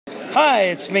Hi,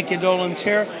 it's Mickey Dolenz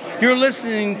here. You're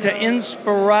listening to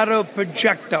Inspirato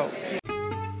Projecto.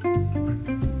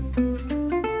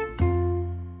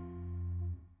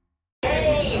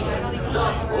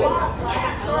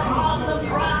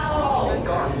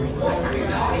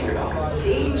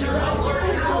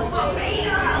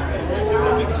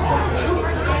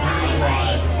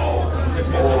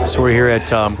 So we're here at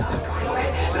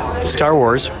Star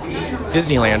Wars,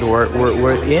 Disneyland.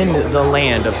 We're in the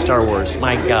land of Star Wars.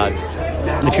 My God.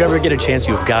 If you ever get a chance,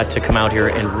 you've got to come out here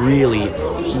and really,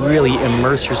 really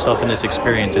immerse yourself in this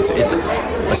experience. It's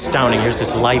astounding. Here's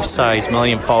this life-size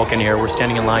Millennium Falcon here. We're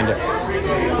standing in line to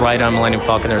ride on Millennium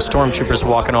Falcon. There's stormtroopers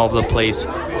walking all over the place.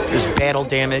 There's battle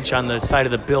damage on the side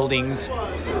of the buildings.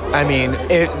 I mean,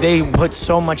 they put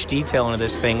so much detail into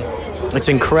this thing. It's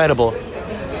incredible.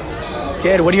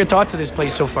 Dad, what are your thoughts of this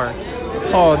place so far?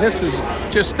 Oh, this is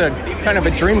just a kind of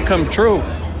a dream come true.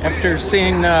 After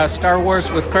seeing Star Wars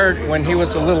with Kurt when he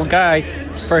was a little guy,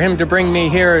 for him to bring me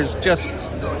here is just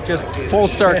full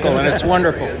circle, and it's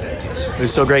wonderful. It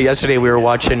was so great. Yesterday we were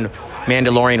watching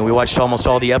Mandalorian. We watched almost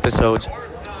all the episodes.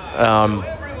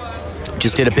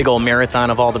 Just did a big old marathon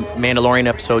of all the Mandalorian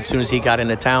episodes as soon as he got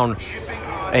into town.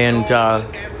 And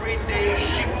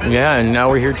and now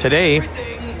we're here today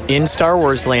in Star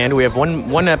Wars land. We have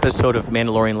one episode of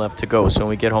Mandalorian left to go. So when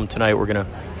we get home tonight, we're going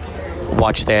to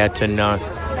watch that and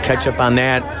catch up on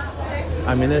that.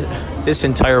 I mean, this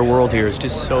entire world here is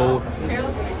just so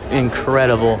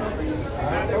incredible.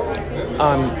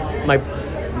 My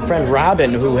friend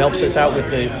Robin, who helps us out with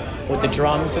the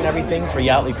drums and everything for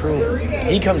Yachtly Crew,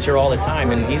 he comes here all the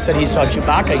time, and he said he saw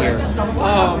Chewbacca here.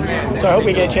 Oh, man. So I hope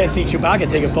we get a chance to see Chewbacca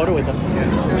and take a photo with him.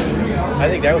 I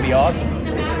think that would be awesome.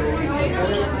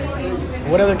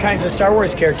 What other kinds of Star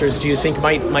Wars characters do you think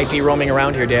might be roaming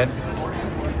around here, Dad?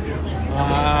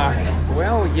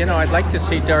 Well, I'd like to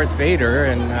see Darth Vader,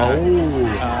 and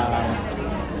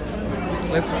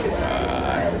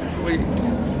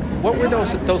what were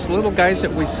those little guys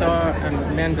that we saw on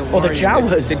Mandalorian? Oh, the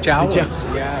Jawas. The Jawas.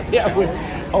 Yeah.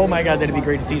 Jawas. Oh my God, that'd be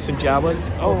great to see some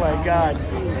Jawas. Oh my God.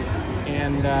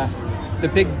 And the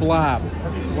big blob.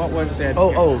 What was that?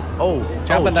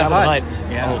 Jabba the Hutt.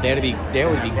 Yeah. Oh, that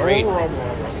would be great.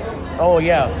 Oh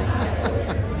yeah.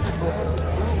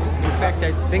 In fact,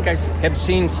 I think I have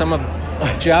seen some of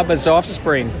Jabba's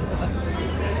offspring.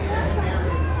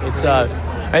 It's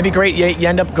it'd be great. You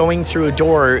end up going through a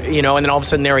door, and then all of a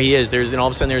sudden there he is. There's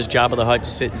Jabba the Hutt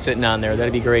sitting on there.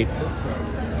 That'd be great.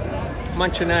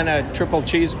 Munching on a triple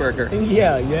cheeseburger.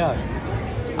 Yeah.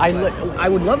 I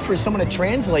would love for someone to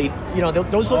translate.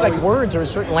 Those look like words or a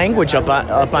certain language up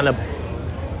on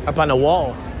the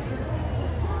wall.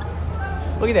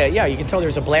 Look at that. Yeah, you can tell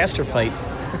there's a blaster fight.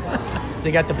 They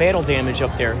got the battle damage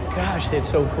up there. Gosh, that's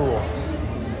so cool.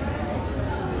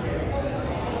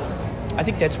 I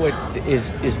think that's what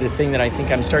is the thing that I think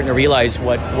I'm starting to realize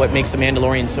what makes The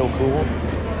Mandalorian so cool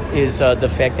is the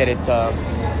fact that it...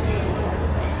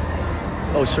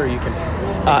 oh, sir, you can...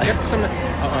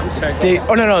 I'm sorry.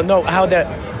 No. How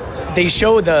that they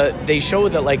show the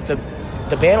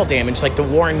battle damage, like the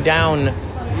worn down,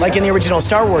 like in the original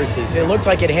Star Wars. It looked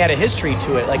like it had a history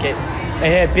to it, like it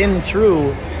had been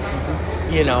through,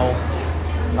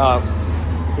 a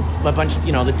bunch.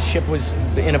 The ship was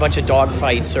in a bunch of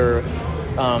dogfights or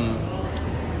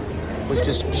was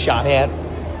just shot at.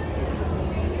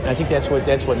 And I think that's what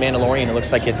Mandalorian. It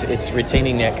looks like it's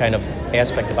retaining that kind of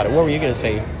aspect about it. What were you going to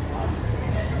say?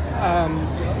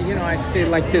 I see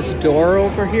like this door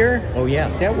over here. Oh yeah,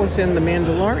 that was in The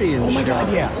Mandalorian. Oh my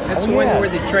God, yeah. That's the one where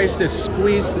they tries to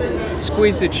squeeze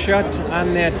it shut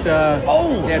on that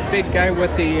that big guy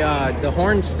with the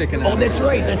horn sticking out. Oh, that's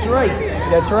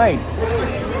right.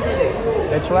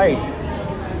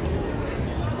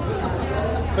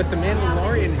 But The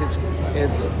Mandalorian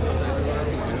has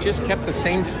just kept the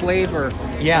same flavor,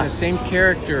 and the same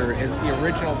character as the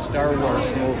original Star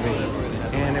Wars movie.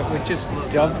 And it would just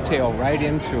dovetail right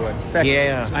into it. In fact,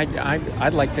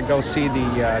 I'd like to go see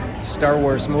the Star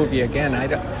Wars movie again. I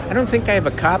don't think I have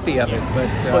a copy of it, but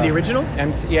the original?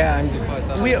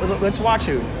 Let's watch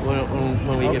it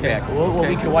when we get back.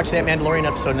 We can watch that Mandalorian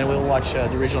episode, and then we'll watch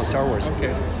the original Star Wars.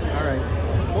 Okay, all right.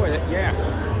 Boy,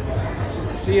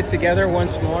 see it together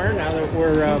once more now that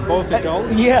we're both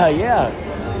adults. Yeah.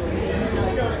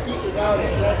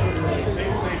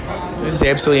 This is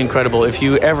absolutely incredible. If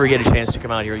you ever get a chance to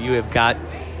come out here, you have got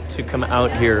to come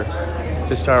out here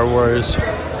to Star Wars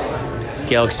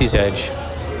Galaxy's Edge.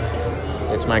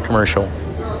 That's my commercial.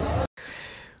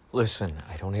 Listen,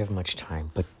 I don't have much time,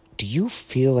 but do you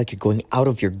feel like you're going out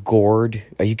of your gourd?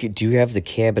 Do you have the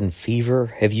cabin fever?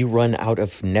 Have you run out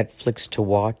of Netflix to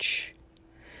watch?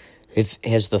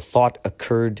 Has the thought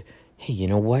occurred, hey, you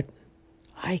know what?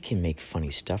 I can make funny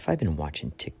stuff. I've been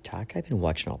watching TikTok. I've been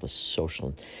watching all the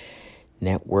social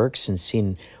networks and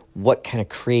seeing what kind of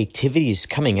creativity is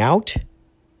coming out.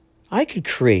 I could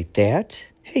create that.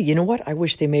 Hey, you know what? I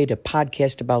wish they made a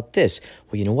podcast about this.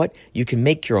 Well, you know what? You can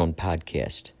make your own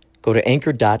podcast. Go to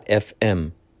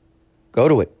anchor.fm. Go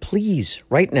to it, please,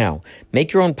 right now.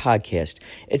 Make your own podcast.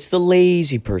 It's the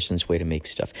lazy person's way to make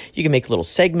stuff. You can make little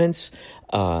segments.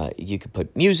 You could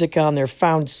put music on there,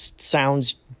 found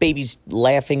sounds, babies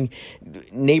laughing,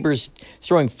 neighbors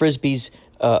throwing frisbees,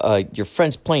 your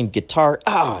friends playing guitar.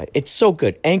 It's so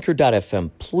good.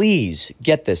 Anchor.fm. Please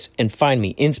get this and find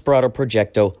me, Inspirato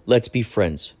Projecto. Let's be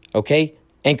friends. Okay?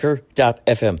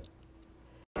 Anchor.fm.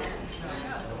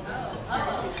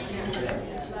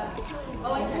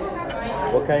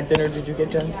 What kind of dinner did you get,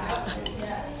 Jen?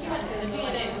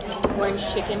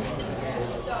 Orange chicken.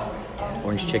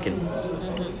 Orange chicken.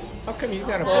 Mm-hmm. How come you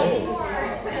got a bowl? I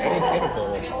didn't get a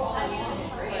bowl.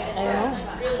 I don't know.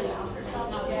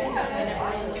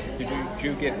 Did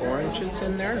you get oranges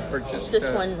in there, or just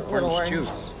one little orange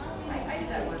juice?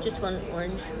 Just one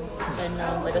orange and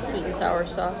like a sweet and sour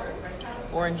sauce,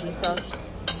 orangey sauce.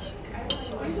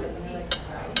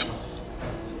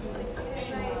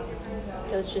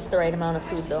 It was just the right amount of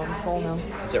food, though. I'm full now.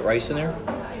 Is it rice in there?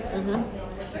 Mm-hmm.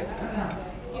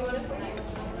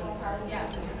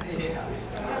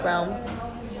 Brown.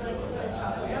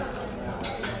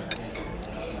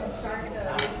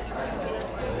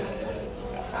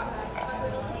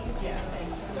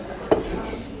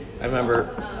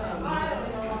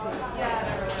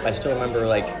 I still remember,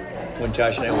 like, when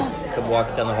Josh and I would come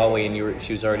walk down the hallway and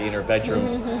she was already in her bedroom.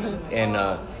 And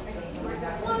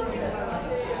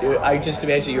I just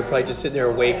imagine you were probably just sitting there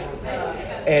awake.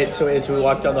 And so as we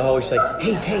walked down the hallway, she's like,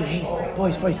 hey,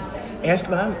 boys, ask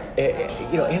Mom,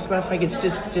 ask Mom if I could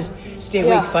just stay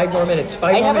awake 5 more minutes,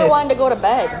 I never wanted to go to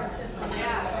bed.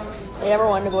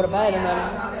 And then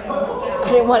I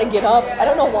didn't want to get up. I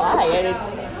don't know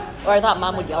why. Or I thought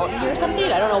Mom would yell at me or something.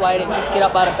 I don't know why I didn't just get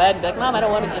up out of bed and be like, Mom, I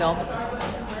don't want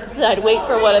to, So I'd wait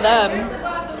for one of them,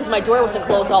 because my door wasn't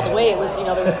closed all the way. It was,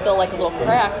 there was still like a little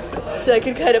crack. So I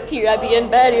could kind of peer. I'd be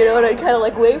in bed, and I'd kind of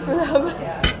like wait for them.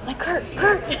 Like, Kurt,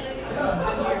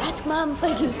 ask Mom if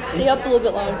I can stay up a little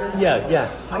bit longer. Yeah.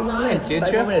 5 more minutes. Did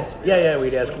 5 you? more minutes. Yeah,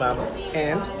 we'd ask Mom.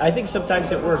 And? I think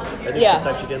sometimes it worked.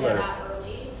 Sometimes you did let her.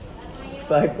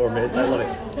 5 more minutes. I love it.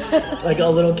 Like a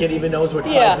little kid even knows what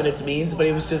 5 minutes means, but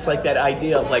it was just like that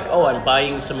idea of like, I'm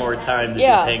buying some more time to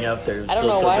just hang out there. I don't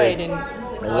know why great. I didn't.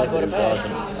 I loved it. It was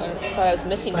awesome. I thought I was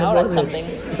missing out on something.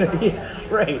 Yeah,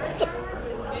 right.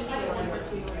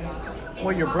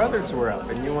 Well, your brothers were up,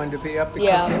 and you wanted to be up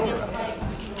because they were up.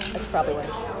 That's probably why.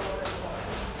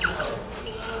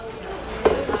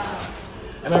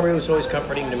 I remember it was always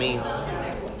comforting to me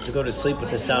to go to sleep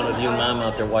with the sound of you and Mom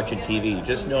out there watching TV.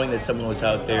 Just knowing that someone was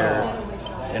out there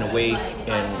and awake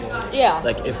and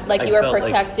like you were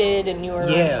protected and you were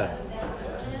it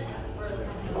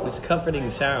was a comforting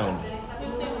sound.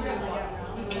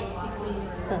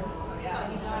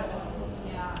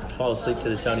 I'd fall asleep to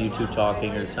the sound of you two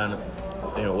talking or the sound of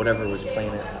whatever was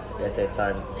playing at that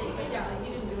time,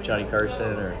 Johnny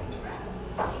Carson or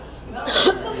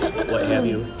what have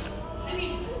you.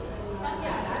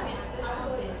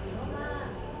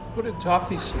 Who did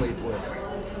Toffee sleep with?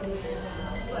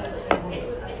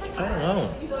 I don't know.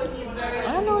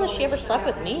 I don't know if she ever slept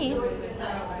with me. I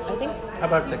think. How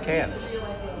about the cats?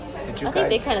 Did you I think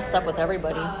they kind of slept with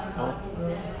everybody. Oh.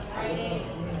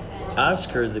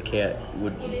 Oscar the cat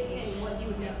would.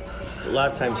 A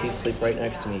lot of times he'd sleep right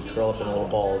next to me, curl up in a little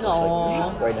ball, just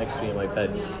like right next to me in my bed.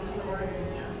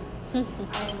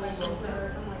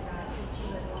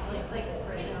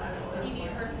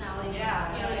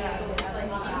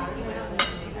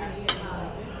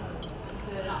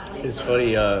 It's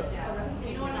funny, ever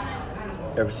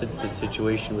since the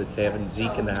situation with having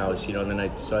Zeke in the house, and then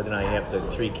I have the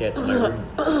 3 cats in my room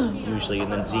usually,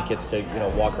 and then Zeke gets to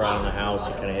walk around in the house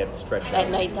and kind of have to stretch out.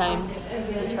 At nighttime, we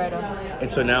try to.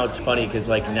 And so now it's funny because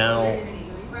as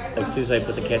soon as I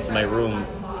put the cats in my room,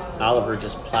 Oliver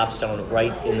just plops down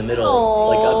right in the middle,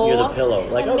 like up near the pillow.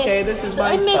 Like, this is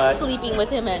my spot. I miss sleeping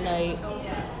with him at night.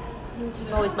 He was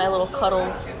always my little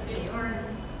cuddle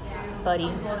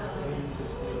buddy.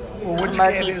 Well, which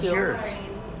cat is yours?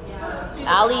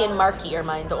 Allie and Marky are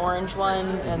mine. The orange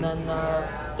one, and then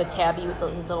the tabby with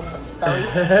his little belly.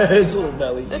 His little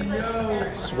belly.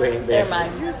 Swaying They're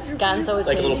back. mine. Gonzo is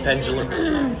like his. a little pendulum.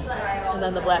 And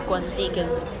then the black one, Zeke,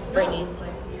 is Brittany's.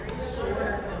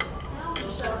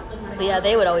 But yeah,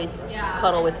 they would always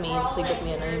cuddle with me and sleep with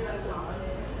me at night.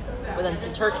 But then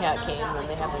since her cat came, then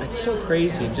they have. It's so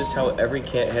crazy, just how every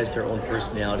cat has their own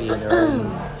personality and their own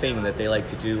thing that they like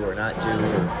to do or not do,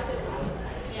 or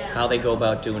how they go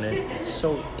about doing it. It's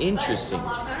so interesting.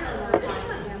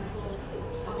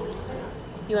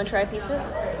 You want to try pieces?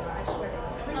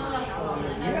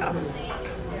 Yeah.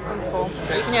 I'm full.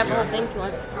 You can have the whole thing if you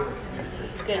want.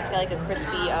 It's good. It's got like a crispy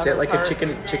outer Is that like part. a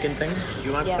chicken thing?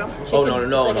 You want some? Chicken, Oh,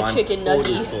 no. It's like a chicken I'm nugget.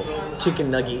 totally full. Chicken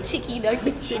nugget. Chicken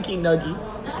nugget. Chicken nugget.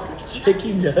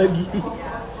 Chicken nugget.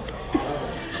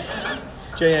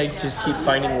 Jay, I just keep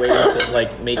finding ways of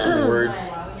like making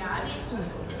words.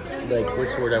 Like,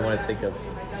 what's the word I want to think of?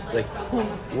 Like,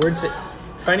 words that.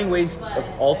 Finding ways of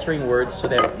altering words so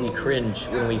that we cringe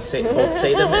when we both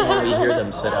say them and when we hear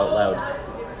them said out loud.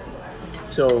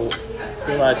 So,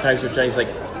 a lot of times where Johnny's like,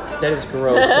 that is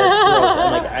gross, that's gross.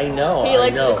 I'm like, I know. He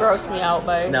likes to gross me out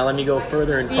by... Now let me go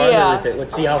further and farther with it.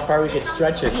 Let's see how far we can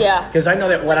stretch it. Yeah. Because I know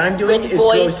that what I'm doing with is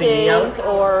voices grossing me out.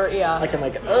 Or, yeah. Like, I'm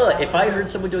like, ugh, if I heard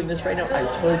someone doing this right now, I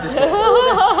would totally just go,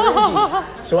 oh,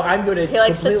 that's cringy. So I'm going to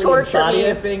completely embody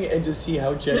that thing and just see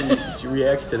how Jenny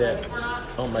reacts to that.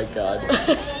 Oh my God.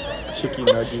 Chicky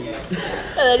nuggy.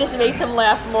 And that just makes him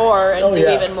laugh more and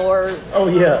even more Oh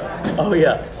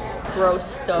yeah. gross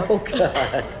stuff. Oh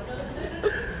God.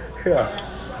 Yeah.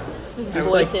 His Just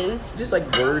voices. Just like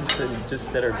words and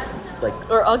just that are like...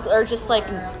 Or just like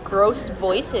gross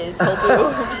voices he'll do.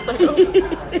 Just like, oh.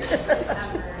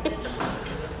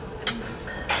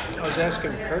 I was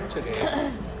asking Kurt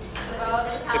today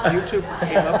if YouTube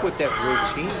came up with that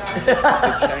routine, the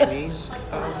Chinese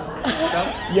stuff.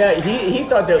 Yeah, he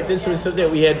thought that this was something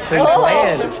that we had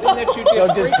pre-planned. Something that you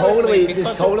did just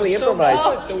totally improvised.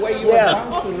 So the way you were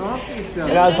bouncing off each other.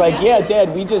 And I was like, yeah,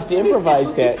 Dad, we just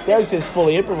improvised that. That was just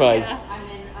fully improvised.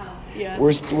 Yeah.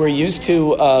 We're used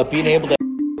to being able to...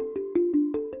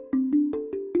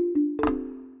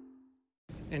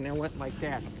 And it went like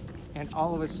that. And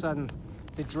all of a sudden,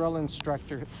 the drill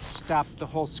instructor stopped the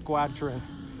whole squadron.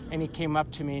 And he came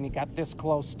up to me and he got this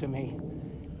close to me.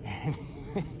 And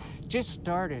just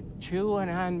started chewing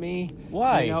on me.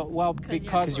 Why? You know, well,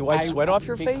 because you wiped sweat off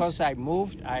your face? Because I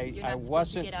moved. I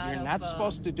wasn't. You're not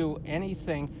supposed to do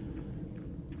anything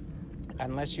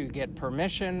unless you get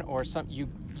permission or something.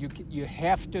 You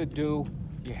have to do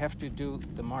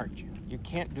the march. You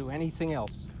can't do anything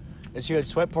else. As you had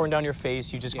sweat pouring down your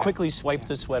face, you just quickly swiped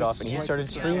the sweat off, and he started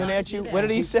screaming at you. What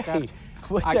did he say?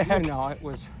 What the heck? You know, it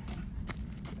was.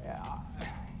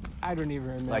 I don't even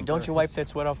remember. Like, don't you wipe that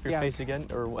sweat off your face again,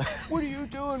 or what? What are you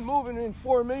doing moving in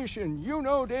formation? You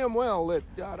know damn well that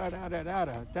da da da da da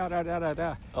da da da da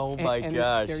da. Oh my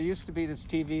gosh! There used to be this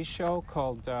TV show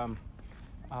called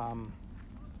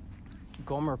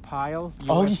Gomer Pyle,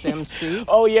 USMC.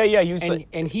 Oh yeah. He was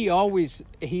and he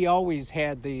always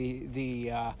had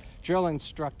the drill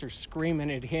instructor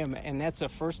screaming at him, and that's the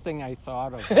first thing I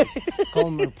thought of was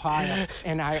Gomer Pyle,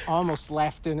 and I almost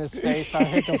laughed in his face. I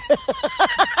had to.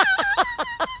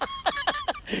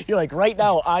 You're like, right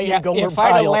now, I am Gomer if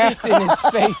Pyle. I'd have laughed in his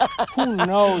face, who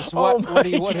knows what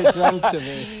he would have done to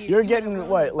me. You're getting,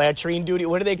 what, latrine duty?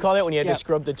 What do they call that when you had to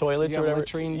scrub the toilets or whatever?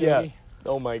 Latrine duty. Yeah.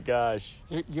 Oh, my gosh.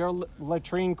 You're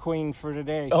latrine queen for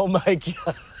today. Oh, my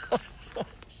gosh.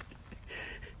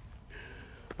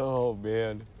 Oh,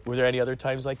 man. Were there any other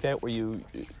times like that where you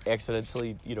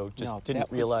accidentally,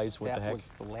 didn't realize what the heck? That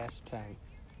was the last time.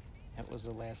 That was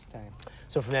the last time.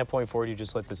 So from that point forward, you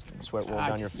just let the sweat roll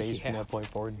down your face from that point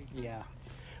forward? Yeah.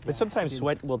 But sometimes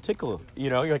sweat will tickle,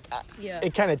 you're like,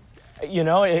 it kind of,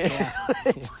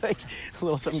 it's like a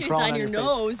little something crawling on your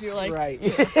nose. You're like, right.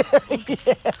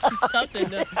 Something.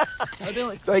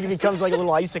 It's like it becomes like a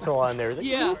little icicle on there.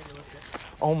 Yeah.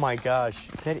 Oh my gosh,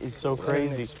 that is so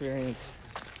crazy. Experience.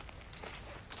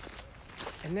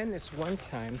 And then this one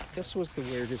time, this was the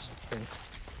weirdest thing.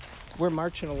 We're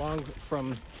marching along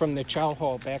from the chow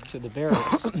hall back to the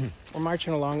barracks. We're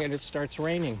marching along and it starts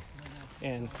raining.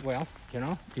 And, well,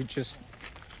 you just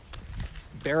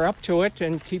bear up to it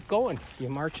and keep going. You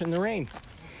march in the rain.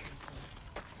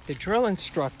 The drill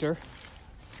instructor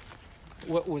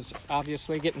was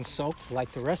obviously getting soaked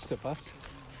like the rest of us.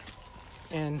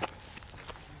 And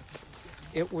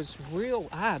it was real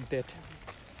odd that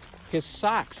his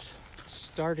socks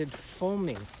started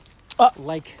foaming.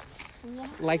 Like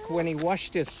when he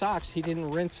washed his socks, he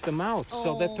didn't rinse them out,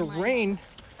 so that the rain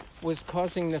was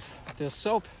causing the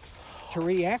soap to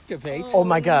reactivate. Oh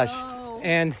my gosh!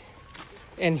 And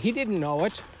he didn't know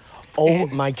it. Oh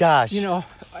my gosh!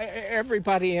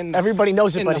 Everybody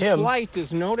knows it, but him. The flight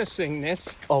is noticing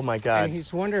this. Oh my God! And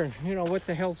he's wondering, what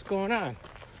the hell's going on.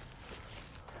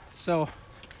 So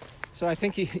I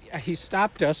think he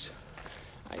stopped us,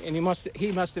 and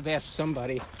he must have asked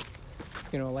somebody.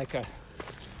 like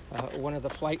one of the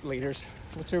flight leaders.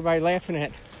 What's everybody laughing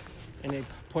at? And he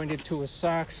pointed to his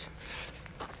socks.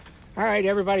 All right,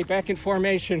 everybody, back in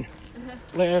formation.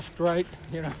 Left, right,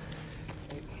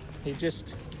 He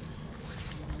just...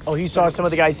 Oh, he saw some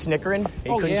of the guys snickering? He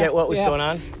couldn't get what was going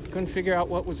on? Couldn't figure out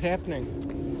what was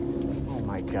happening. Oh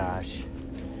my gosh.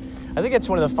 I think it's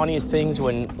one of the funniest things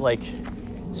when, like,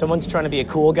 someone's trying to be a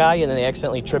cool guy and then they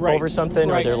accidentally trip over something,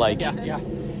 or they're like,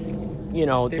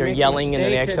 they're yelling and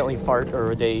then they accidentally fart,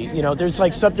 or they, there's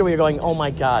like something where you're going, oh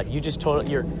my God, you just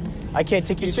I can't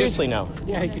take you seriously now.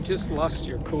 Yeah, you just lost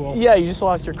your cool. Yeah, you just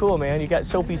lost your cool, man. You got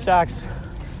soapy socks.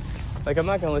 Like, I'm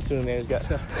not going to listen to a man who's got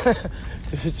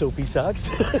soapy socks.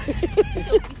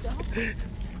 Soapy socks.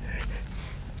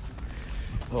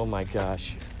 Oh my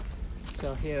gosh.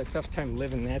 So he had a tough time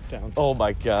living that down. Oh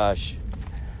my gosh.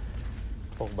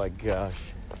 Oh my gosh.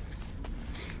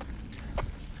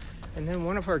 And then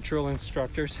one of our drill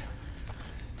instructors,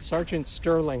 Sergeant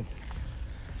Sterling,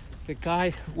 the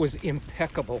guy was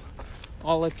impeccable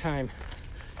all the time.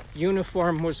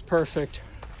 Uniform was perfect.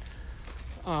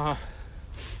 The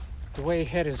way he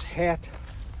had his hat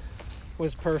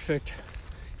was perfect.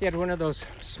 He had one of those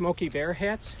Smokey Bear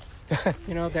hats,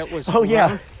 that was oh,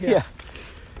 round. Yeah.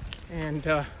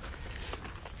 And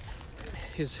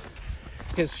his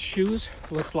shoes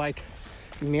looked like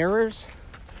mirrors.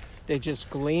 They just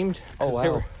gleamed. Oh,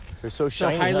 wow. They're so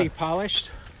shiny. So highly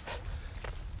polished.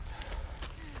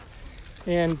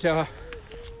 And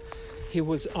he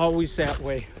was always that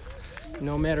way,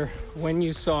 no matter when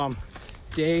you saw him,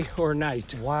 day or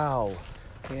night. Wow.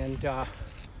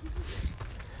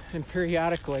 And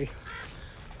periodically,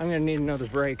 I'm going to need another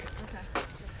break. Okay.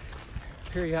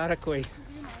 Periodically,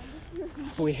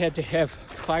 we had to have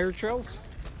fire drills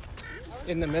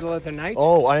in the middle of the night.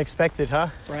 Oh, unexpected, huh?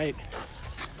 Right.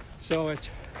 So at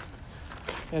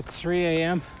 3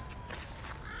 a.m.,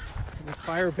 the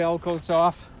fire bell goes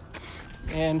off,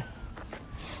 and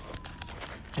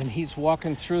he's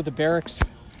walking through the barracks,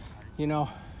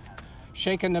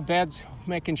 shaking the beds,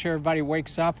 making sure everybody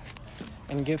wakes up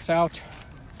and gets out.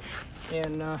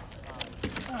 And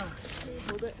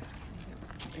Hold it.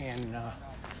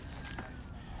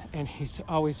 and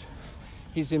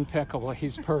he's impeccable.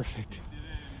 He's perfect.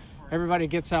 Everybody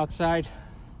gets outside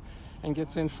and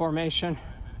gets in formation,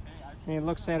 and he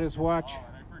looks at his watch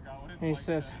and he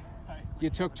says, "You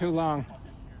took too long."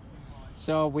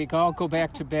 So we all go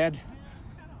back to bed.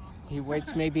 He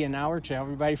waits maybe an hour till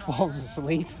everybody falls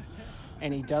asleep,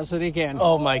 and he does it again.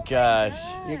 Oh my gosh.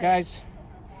 You guys,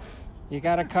 you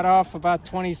got to cut off about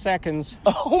 20 seconds.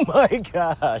 Oh my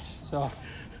gosh.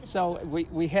 So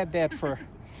we had that for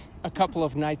a couple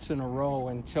of nights in a row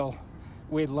until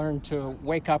we learned to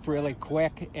wake up really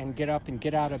quick and get up and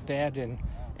get out of bed and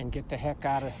get the heck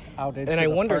out into And I the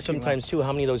wonder parking sometimes lot. too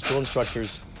how many of those drill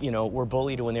instructors, were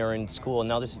bullied when they were in school, and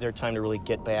now this is their time to really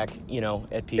get back,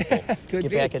 at people, Could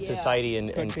get be. back at Yeah. society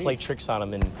and Could be. play tricks on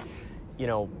them, and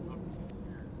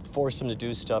force them to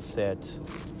do stuff that.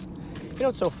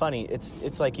 It's so funny.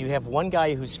 It's like you have one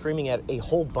guy who's screaming at a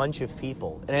whole bunch of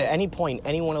people, and at any point,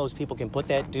 any one of those people can put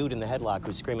that dude in the headlock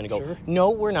who's screaming and go, Sure. "No,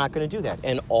 we're not going to do that,"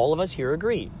 and all of us here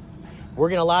agree. We're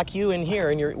going to lock you in here,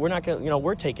 and we're not going to,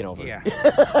 we're taking over. Yeah.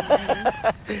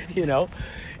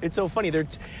 It's so funny.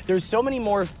 There's so many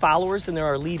more followers than there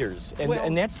are leaders,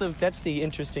 and that's the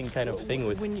interesting kind of thing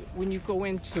with. When you go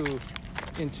into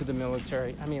the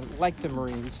military, I mean, like the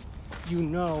Marines, you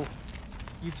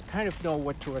kind of know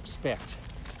what to expect.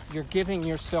 You're giving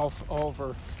yourself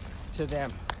over to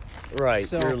them. Right.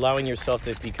 So- You're allowing yourself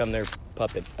to become their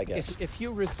puppet, I guess. If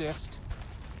you resist,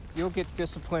 you'll get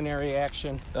disciplinary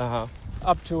action Uh-huh.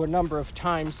 up to a number of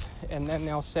times, and then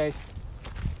they'll say,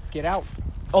 "Get out."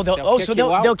 Oh, They'll kick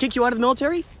you out. they'll kick you out of the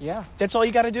military? Yeah. That's all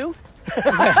you got to do?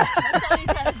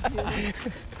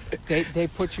 They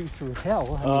put you through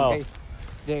hell. I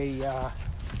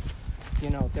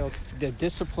mean, the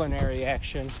disciplinary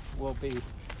action will be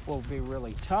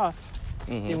really tough.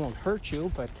 Mm-hmm. They won't hurt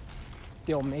you, but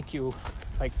they'll make you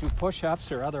like do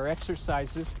push-ups or other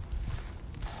exercises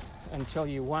until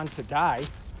you want to die,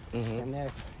 and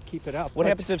then keep it up. What But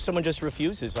happens if someone just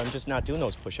refuses? I'm just not doing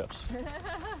those push-ups.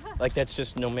 Like, that's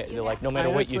just no matter I what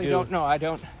you honestly do. don't know. I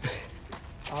don't.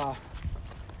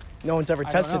 No one's ever I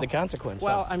don't tested know. the consequence.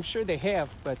 Well, huh? I'm sure they have,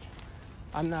 but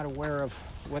I'm not aware of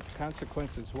what the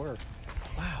consequences were.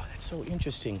 Wow, that's so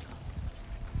interesting.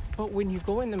 But when you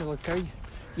go in the military,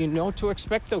 you know to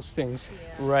expect those things.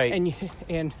 Right.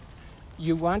 And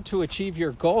you want to achieve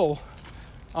your goal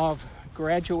of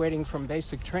graduating from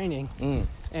basic training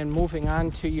and moving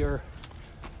on to your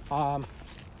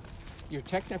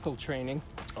technical training,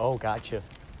 Oh, gotcha.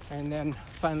 and then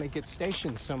finally get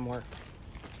stationed somewhere.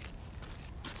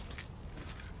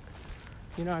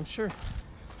 I'm sure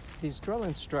these drill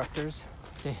instructors,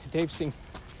 they've seen,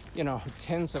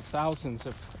 tens of thousands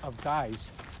of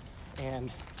guys,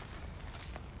 and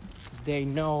they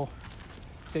know,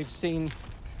 they've seen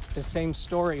the same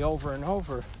story over and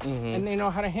over, and they know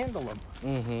how to handle them.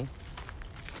 Mm-hmm.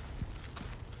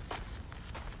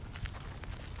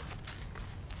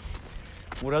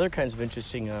 What other kinds of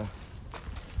interesting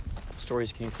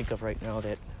stories can you think of right now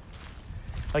that,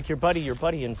 like your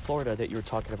buddy in Florida that you were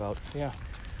talking about? Yeah.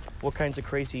 What kinds of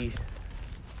crazy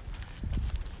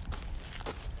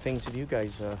things have you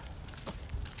guys?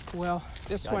 Well,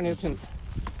 this one isn't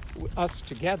us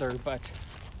together, but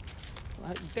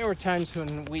there were times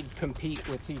when we'd compete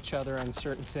with each other on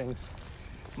certain things.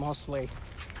 Mostly,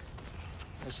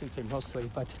 I shouldn't say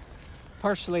mostly, but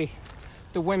partially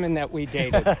the women that we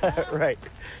dated. Right.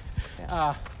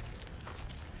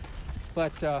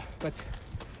 But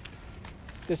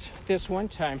this one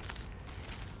time,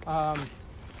 I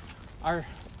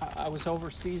was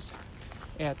overseas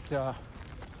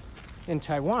in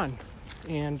Taiwan,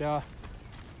 and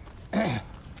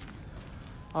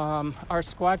our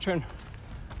squadron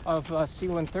of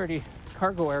C-130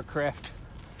 cargo aircraft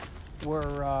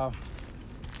were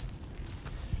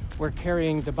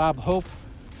carrying the Bob Hope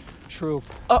troop.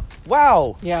 Oh,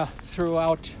 wow! Yeah,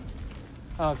 throughout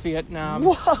Vietnam.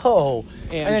 Whoa!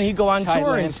 And then he'd go on Thailand.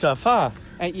 tour and stuff, huh?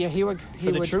 Yeah, he would.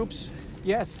 For the troops?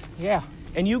 Yes, yeah.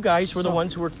 And you guys were the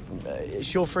ones who were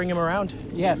chauffeuring him around?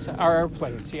 Yes, our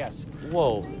airplanes, yes.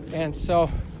 Whoa. And so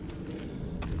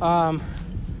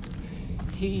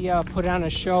he put on a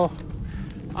show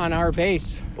on our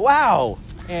base. Wow.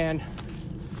 And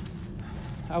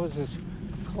I was as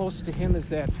close to him as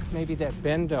maybe that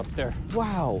bend up there.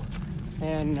 Wow.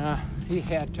 And he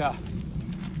had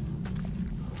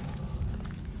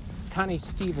Connie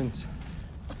Stevens.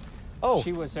 Oh.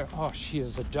 She was there. Oh, she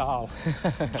is a doll.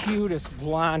 Cutest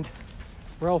blonde,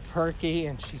 real perky,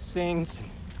 and she sings.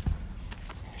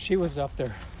 She was up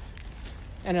there.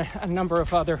 And a number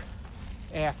of other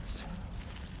acts.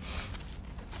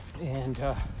 And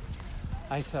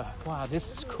I thought, wow,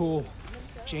 this is cool.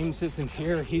 James isn't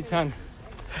here. He's on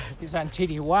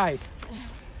TDY.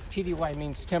 TDY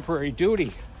means temporary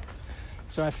duty.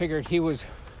 So I figured he was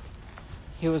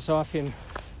off in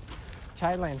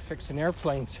Thailand fixing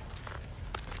airplanes.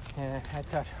 And I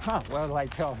thought, what will I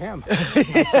tell him?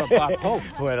 I saw Bob Hope.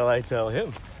 What will I tell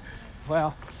him?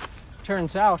 Well,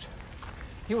 turns out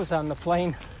he was on the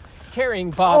plane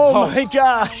carrying Bob Hope. Oh my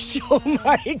gosh! Oh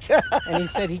my gosh! And he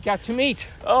said he got to meet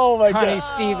Connie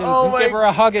Stevens and give her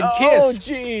a hug and kiss. Oh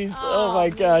jeez! Oh my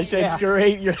gosh! That's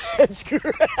great! That's great!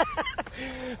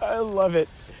 I love it.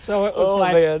 So it was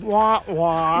man. Wah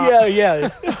wah.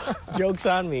 Yeah. Joke's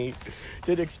on me.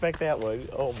 Didn't expect that one.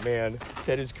 Oh man,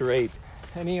 that is great.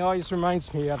 And he always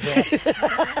reminds me of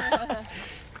that.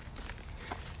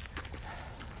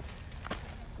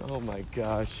 Oh my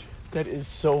gosh, that is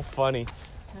so funny.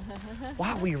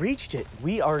 Wow, we reached it.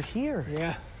 We are here.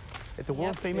 Yeah. At the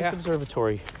world famous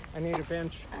observatory. I need a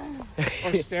bench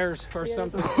or stairs or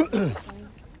something.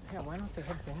 Yeah, why don't they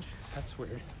have benches? That's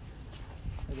weird.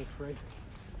 Are they afraid?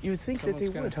 You would think that they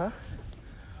would, huh?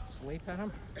 Sleep at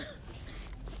them?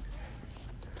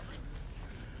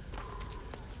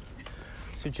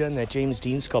 So Jen, that James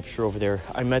Dean sculpture over there,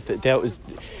 I met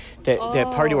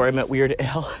that party where I met Weird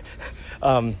Al.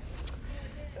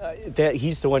 That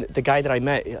he's the guy that I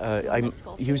met.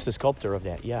 He was the sculptor of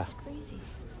that. Yeah. Crazy.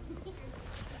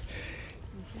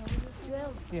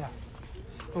 Yeah.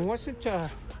 And wasn't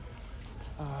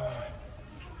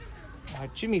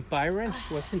Jimmy Byron?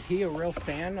 Wasn't he a real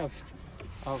fan of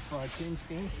James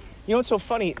Dean? You know what's so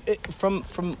funny? From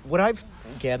what I've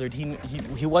gathered,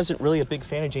 he wasn't really a big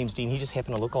fan of James Dean. He just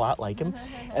happened to look a lot like him.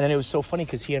 And then it was so funny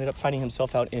because he ended up finding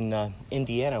himself out in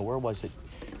Indiana. Where was it?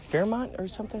 Fairmont or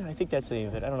something? I think that's the name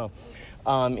of it. I don't know.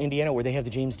 Indiana, where they have the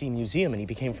James Dean Museum, and he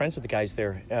became friends with the guys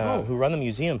there who run the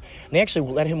museum. And they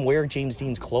actually let him wear James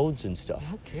Dean's clothes and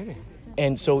stuff. No kidding.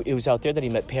 And so it was out there that he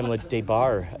met Pamela Des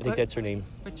Barres. I think that's her name.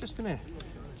 But just a minute.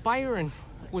 Byron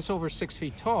was over 6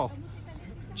 feet tall.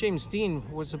 James Dean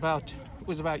was about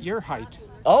your height.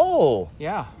 Oh.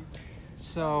 Yeah.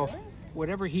 So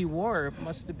whatever he wore, it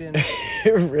must have been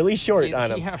really short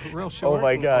on him. Yeah, real short. Oh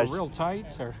my gosh. Or real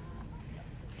tight. Or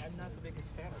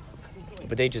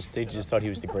But they just thought he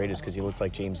was the greatest because he looked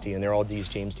like James Dean, and they're all these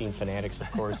James Dean fanatics,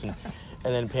 of course. And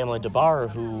then Pamela Des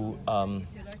Barres, who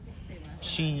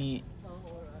she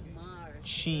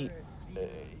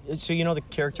so you know the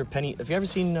character Penny. Have you ever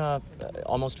seen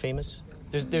Almost Famous?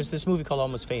 There's this movie called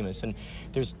Almost Famous, and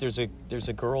there's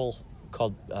a girl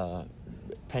called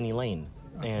Penny Lane,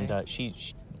 okay. and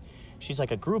she's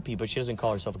like a groupie, but she doesn't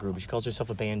call herself a groupie. She calls herself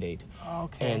a Band-Aid.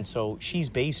 Okay. And so she's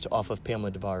based off of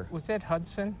Pamela DeBar. Was that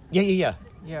Hudson? Yeah.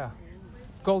 Yeah.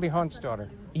 Goldie Hawn's daughter.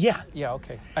 Yeah. Yeah,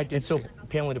 okay. I did And so see it.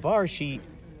 Pamela DeBar, she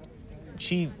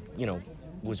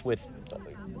was with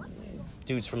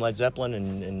dudes from Led Zeppelin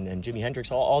and Jimi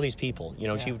Hendrix, all these people.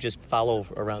 She would just follow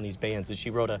around these bands, and she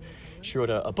wrote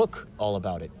a book all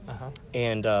about it,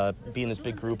 and being this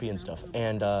big groupie and stuff.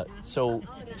 And so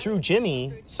through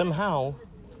Jimmy, somehow,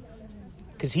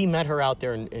 because he met her out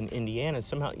there in Indiana,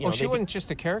 somehow, she wasn't just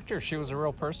a character; she was a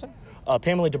real person.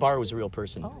 Pamela DeBar was a real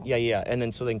person. Oh. Yeah. And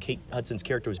then Kate Hudson's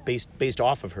character was based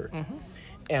off of her,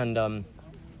 and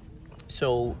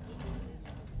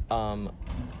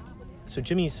so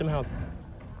Jimmy somehow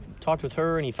talked with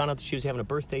her, and he found out that she was having a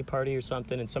birthday party or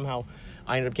something, and somehow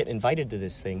I ended up getting invited to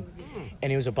this thing,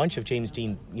 and it was a bunch of James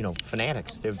Dean,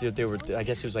 fanatics. They were, I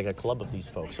guess it was like a club of these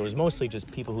folks. So it was mostly just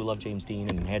people who loved James Dean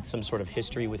and had some sort of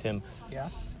history with him. Yeah.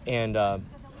 And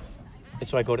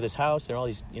so I go to this house, and all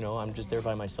these, I'm just there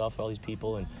by myself, all these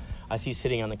people, and I see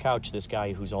sitting on the couch this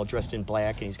guy who's all dressed in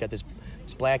black, and he's got this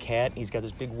black hat, and he's got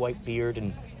this big white beard,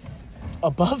 and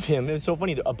above him, it was so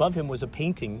funny, above him was a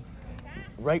painting.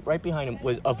 Right behind him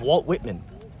was of Walt Whitman,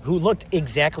 who looked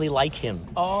exactly like him.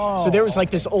 Oh. So there was like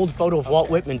this old photo of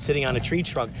Walt Whitman sitting on a tree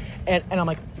trunk. And I'm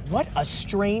like, what a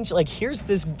strange, here's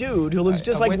this dude who looks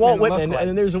just like Walt Whitman, and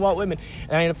then there's a Walt Whitman.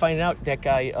 And I ended up finding out that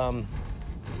guy,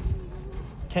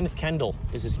 Kenneth Kendall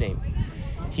is his name.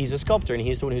 He's a sculptor, and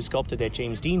he's the one who sculpted that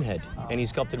James Dean head. And he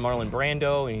sculpted Marlon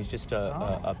Brando, and he's just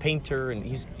a painter, and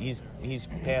he's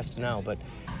passed now, but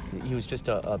he was just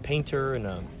a painter and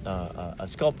a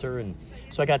sculptor, and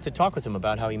so I got to talk with him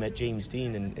about how he met James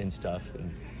Dean and stuff,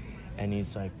 and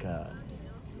he's like,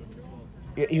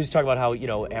 he was talking about how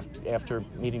after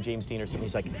meeting James Dean or something,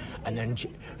 he's like, and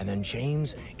then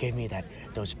James gave me that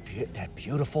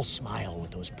beautiful smile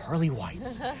with those pearly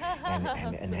whites, and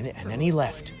then he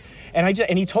left. And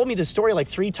he told me this story like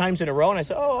 3 times in a row, and I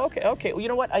said, "Oh, okay. Well, you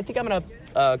know what? I think I'm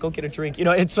gonna go get a drink."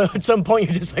 At some point,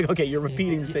 you're just like, "Okay, you're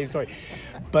repeating the same story."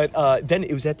 But then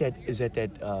it was at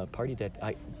that party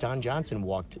that Don Johnson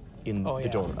walked in the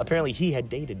door. Apparently, he had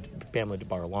dated Pamela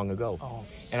DeBar long ago,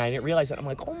 and I didn't realize that. I'm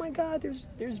like, "Oh my God, there's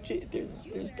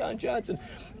Don Johnson,"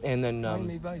 and then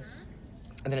Miami Vice.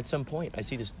 And then at some point, I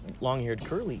see this long-haired,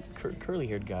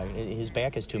 curly-haired guy, and his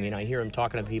back is to me, and I hear him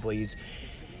talking to people. He's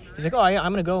like, "Oh,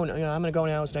 I'm gonna go. I'm gonna go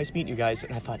now. It's nice meeting you guys."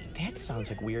 And I thought, that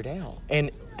sounds like Weird Al. And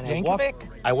I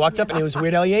walked up, and it was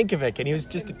Weird Al Yankovic, and he was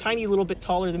just a tiny little bit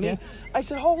taller than me. I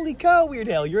said, "Holy cow, Weird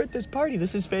Al! You're at this party.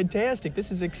 This is fantastic.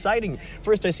 This is exciting."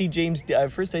 First, I see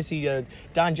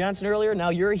Don Johnson earlier. Now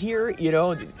you're here.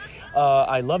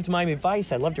 I loved Miami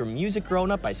Vice. I loved your music growing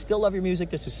up. I still love your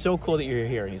music. This is so cool that you're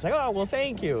here. And he's like, "Oh, well,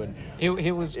 thank you." And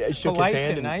he was shook polite his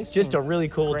hand and nice, just and a really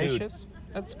cool gracious.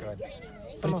 dude. That's good.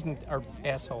 Some of them are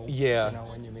assholes. Yeah.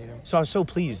 When you meet them. So I was so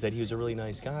pleased that he was a really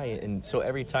nice guy, and so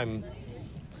every time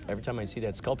I see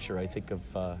that sculpture, I think of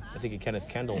Kenneth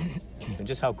Kendall, and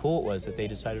just how cool it was that they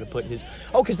decided to put his.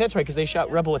 Oh, because that's right, because they shot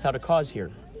Rebel Without a Cause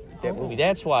here, that movie.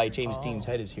 That's why James Dean's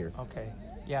head is here. Okay.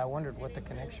 Yeah, I wondered what the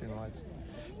connection was.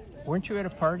 Weren't you at a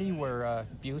party where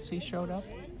Busey showed up?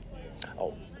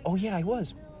 Oh yeah, I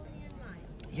was.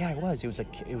 Yeah, I was. He was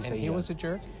a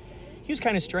jerk. He was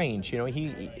kind of strange,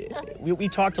 we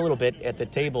talked a little bit at the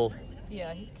table.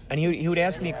 Yeah, and he would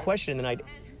ask me a question, and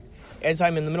as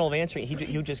I'm in the middle of answering, he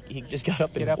just got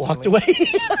up and walked away.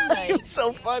 It's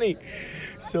so funny,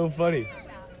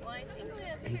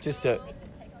 He's just a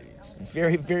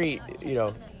very, very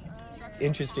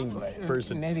interesting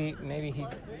person. Maybe he,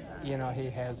 he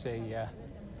has a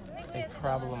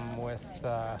problem with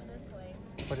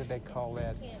what do they call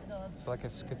that? It's like a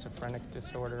schizophrenic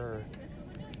disorder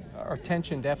or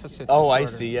attention deficit disorder. Oh, I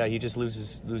see. Yeah, he just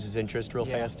loses interest real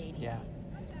fast. Yeah,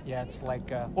 it's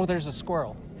like there's a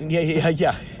squirrel.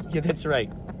 Yeah. That's right.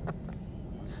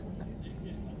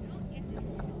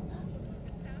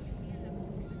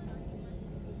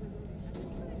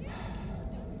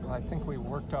 Well, I think we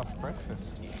worked off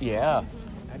breakfast. Yeah.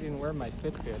 I didn't wear my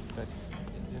Fitbit, but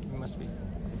it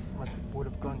would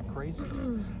have gone crazy.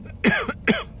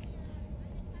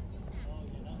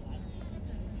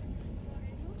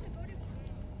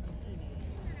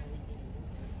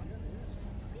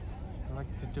 I'd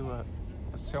like to do a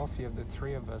selfie of the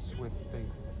 3 of us with the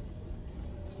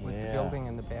building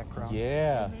in the background.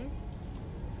 Yeah.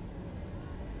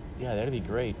 Yeah, that'd be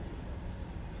great.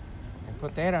 And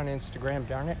put that on Instagram,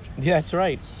 darn it. Yeah, that's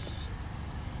right.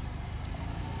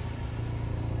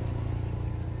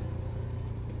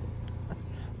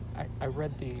 I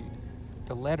read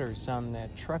the letters on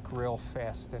that truck real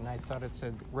fast, and I thought it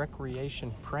said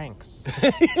recreation pranks.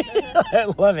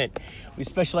 I love it. We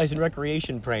specialize in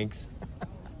recreation pranks.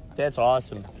 That's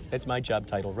awesome. That's my job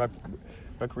title,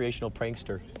 recreational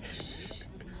prankster.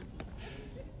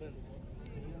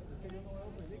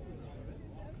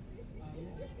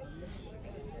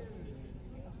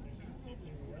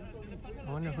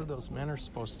 I wonder who those men are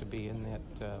supposed to be in that...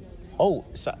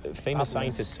 famous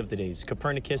scientists of the days.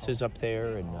 Copernicus is up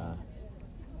there, and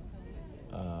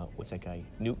what's that guy?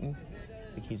 Newton?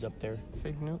 I think he's up there.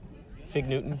 Fig Newton? Fig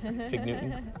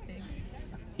Newton.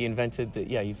 He invented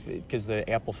because the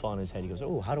apple fell on his head. He goes,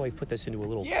 how do I put this into a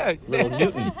little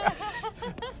Newton?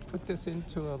 Put this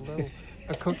into a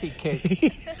cookie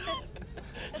cake.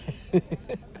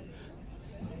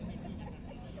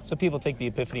 Some people think the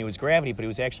epiphany was gravity, but it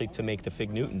was actually to make the Fig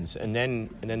Newtons, and then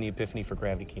the epiphany for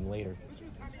gravity came later.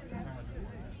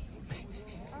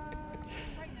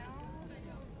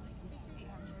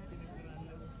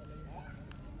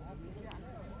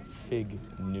 Fig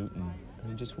Newton. I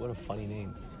mean, just what a funny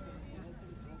name.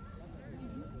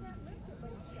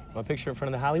 Want a picture in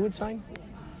front of the Hollywood sign?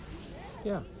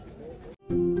 Yeah.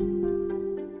 You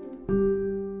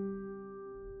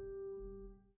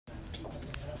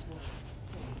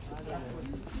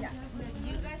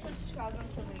guys went to Chicago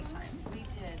so many times. We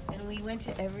did. And we went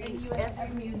to every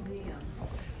museum.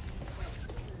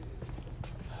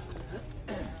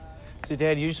 So,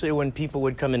 Dad, usually when people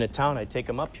would come into town, I'd take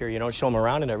them up here, show them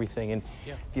around and everything. And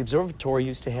the observatory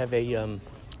used to have a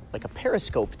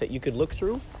periscope that you could look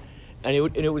through, and it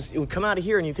would come out of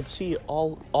here, and you could see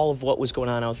all of what was going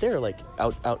on out there, like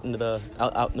out in the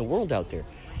world out there.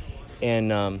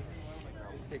 And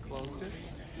they closed it.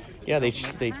 Yeah, they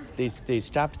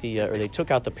stopped or they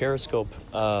took out the periscope,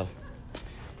 but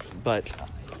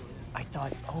I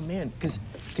thought, oh man, because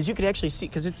you could actually see,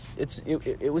 because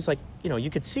it was like, you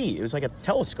could see, it was like a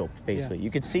telescope basically. Yeah.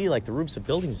 You could see like the roofs of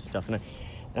buildings and stuff, and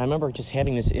I remember just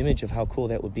having this image of how cool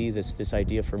that would be. This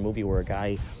idea for a movie where a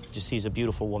guy just sees a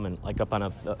beautiful woman like up on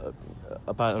a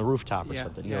rooftop or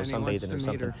something, sunbathing or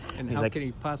something. And he's how like, can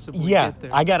he possibly get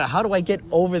there? How do I get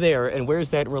over there? And where's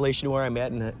that in relation to where I'm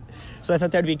at? And so I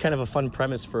thought that'd be kind of a fun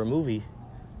premise for a movie,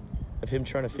 of him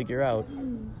trying to figure out,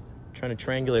 trying to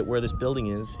triangulate where this building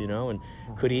is, and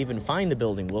could he even find the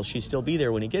building? Will she still be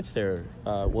there when he gets there?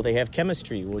 Will they have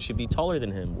chemistry? Will she be taller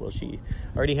than him? Will she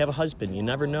already have a husband? You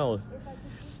never know.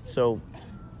 So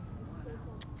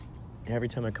every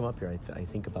time I come up here, I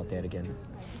think about that again.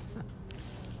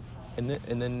 And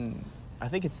then I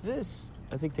think it's this.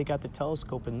 I think they got the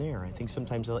telescope in there. I think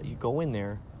sometimes they'll let you go in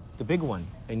there, the big one,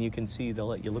 and you can see, they'll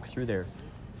let you look through there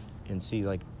and see,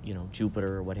 like,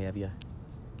 Jupiter or what have you.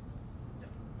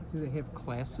 Do they have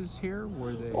classes here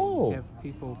where they have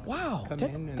people come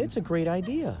in? That's a great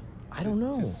idea. I don't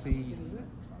know. To see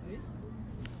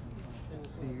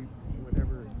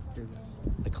whatever it is.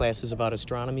 The classes about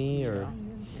astronomy, or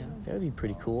that would be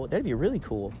pretty cool. That'd be really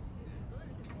cool.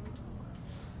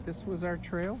 This was our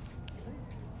trail?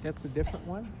 That's a different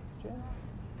one, Jack?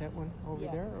 That one over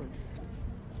there? Or...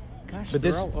 Gosh, but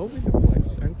they're all over the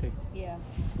place, aren't they? Yeah.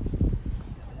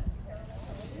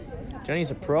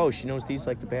 Jenny's a pro. She knows these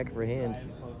like the back of her hand.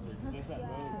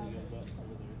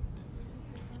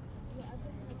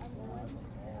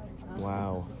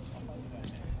 Wow.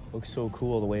 Looks so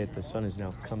cool the way that the sun is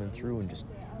now coming through, and just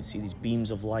you see these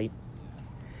beams of light.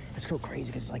 It's so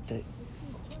crazy because like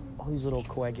all these little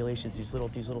coagulations, these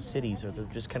little cities they're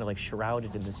just kind of like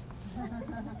shrouded in this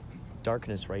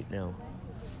darkness right now.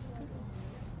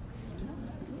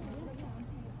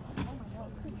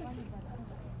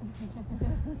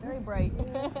 Very bright.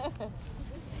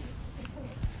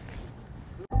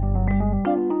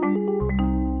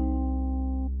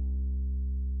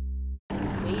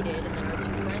 Waited, and then our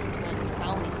two friends went and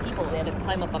found these people. They had to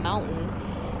climb up a mountain,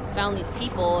 found these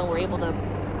people, and were able to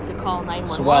call 911.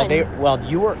 So while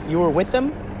you were with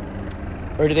them,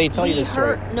 or did they tell you this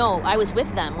story? No, I was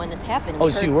with them when this happened.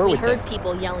 So you were with them. We heard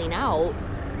people yelling out,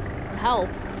 "Help!"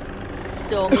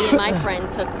 So me and my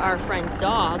friend took our friend's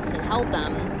dogs and held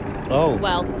them. Oh.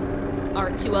 Well,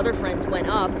 our two other friends went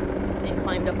up and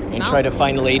climbed up this mountain. And tried to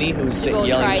find a lady who's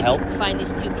yelling help? To find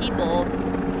these two people,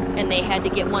 and they had to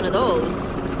get one of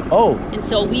those. Oh. And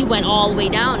so we went all the way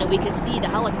down, and we could see the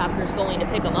helicopters going to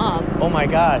pick them up. Oh, my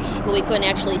gosh. But we couldn't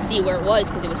actually see where it was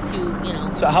because it was too,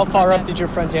 So how far up did your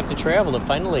friends have to travel to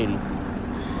find a lady?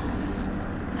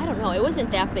 I don't know. It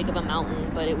wasn't that big of a mountain,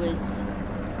 but it was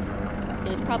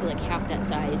probably like half that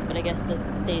size. But I guess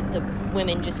the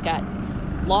women just got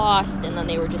lost, and then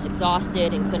they were just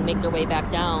exhausted and couldn't make their way back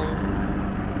down.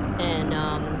 And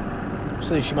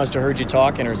so she must have heard you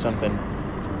talking or something.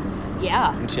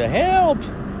 Yeah. And she's like, help!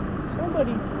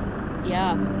 Somebody.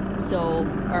 Yeah. So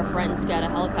our friends got a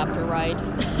helicopter ride.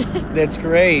 That's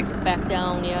great. Back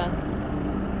down, yeah.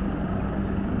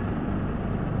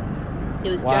 It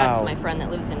was Wow. Jess, my friend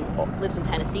that lives in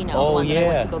Tennessee now, the one that I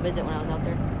went to go visit when I was out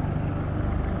there.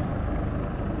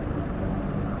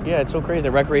 Yeah, it's so crazy. The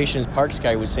Recreations Parks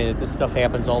guy was saying that this stuff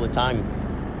happens all the time.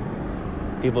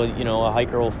 People, a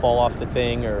hiker will fall off the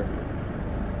thing, or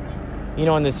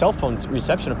and the cell phone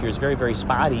reception up here is very, very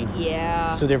spotty.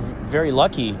 Yeah. So they're very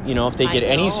lucky, if they get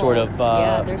any sort of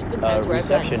there's been times where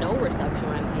reception. I've gotten no reception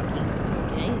when I'm hiking.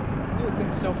 Okay. You would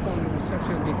think cell phone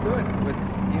reception would be good with,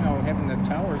 having the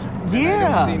towers. And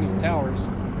Yeah. I don't see any towers.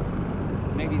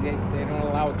 Maybe they don't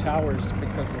allow towers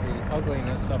because of the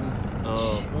ugliness of them.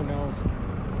 Oh. Who knows?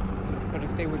 But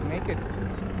if they would make it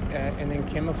and then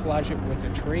camouflage it with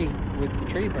with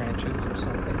tree branches or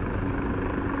something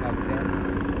like that.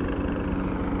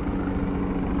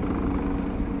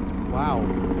 Wow.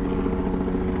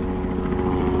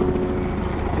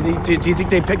 Do you think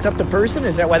they picked up the person?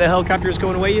 Is that why the helicopter is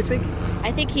going away, you think?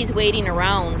 I think he's waiting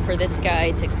around for this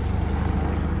guy to...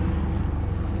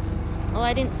 Well,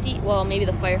 I didn't see... Well, maybe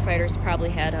the firefighters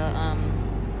probably had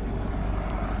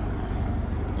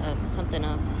something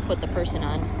to put the person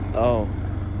on. Oh.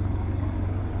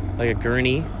 Like a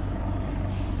gurney?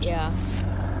 Yeah.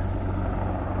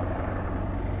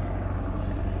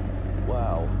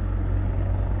 Wow.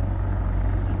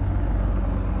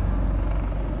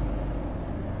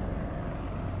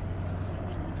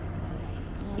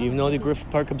 Even though the Griffith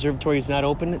Park Observatory is not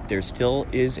open, there still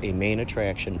is a main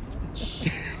attraction.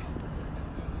 It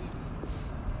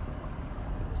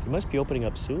must be opening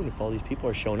up soon if all these people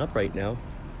are showing up right now.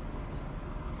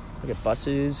 Look at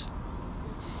buses,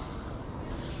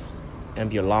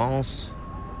 ambulance.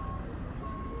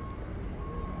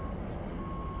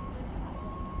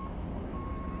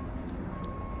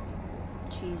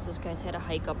 Jeez, those guys had to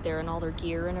hike up there and all their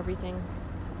gear and everything.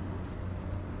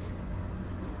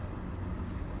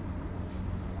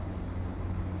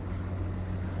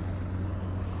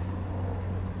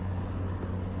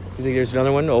 You think there's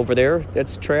another one over there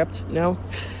that's trapped now?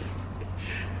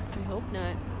 I hope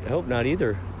not. I hope not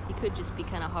either. He could just be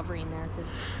kind of hovering there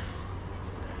because...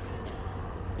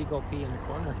 He go pee in the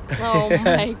corner. Oh,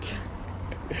 my God.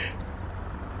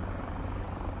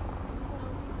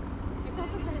 It's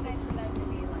also kind of nice for them to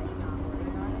be like not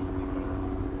worried on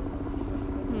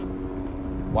it.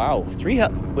 Wow.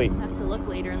 Wait. Have to look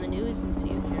later in the news and see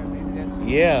if... Yeah, maybe that's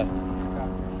Yeah.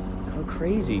 How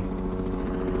crazy.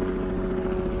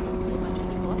 Still see a bunch of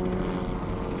people up there.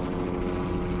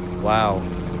 Wow.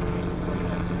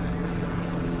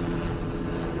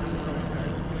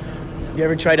 You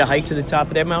ever tried to hike to the top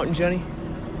of that mountain, Jenny?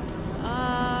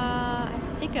 I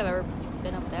don't think I've ever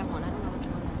been up that one. I don't know which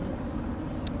one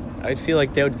that is. I'd feel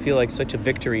like that would feel like such a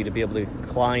victory to be able to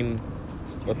climb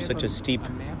up such a steep...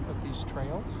 a map of these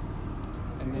trails?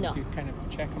 And then No. you kind of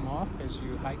check them off as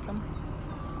you hike them?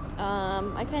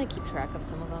 I kind of keep track of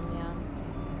some of them,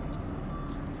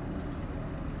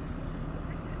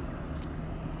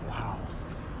 yeah. Wow.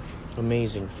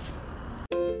 Amazing.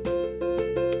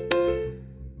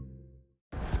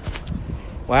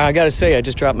 Wow, I gotta say, I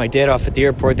just dropped my dad off at the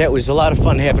airport. That was a lot of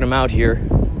fun having him out here.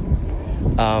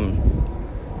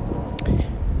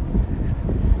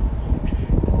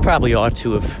 Probably ought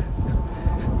to have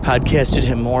podcasted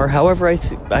him more. However,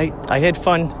 I had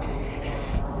fun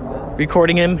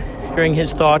recording him, hearing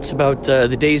his thoughts about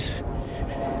the days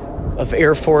of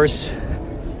Air Force.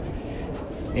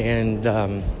 And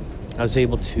I was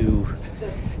able to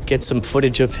get some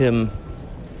footage of him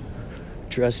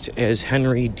dressed as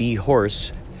Henry D.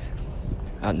 Horse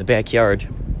out in the backyard.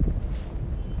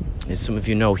 As some of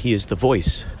you know, he is the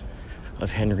voice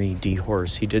of Henry D.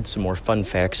 Horse. He did some more fun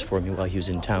facts for me while he was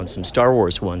in town, some Star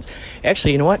Wars ones.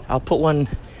 Actually, you know what? I'll put one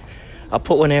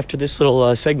after this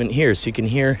little segment here, so you can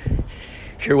hear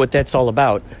what that's all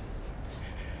about.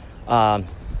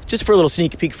 Just for a little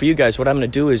sneak peek for you guys, what I'm going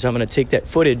to do is I'm going to take that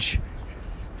footage,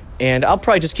 and I'll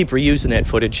probably just keep reusing that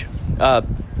footage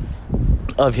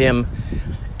of him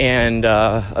and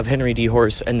of Henry D.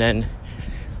 Horse, and then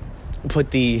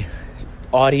put the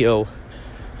audio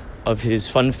of his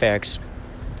fun facts,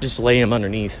 just lay him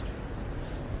underneath.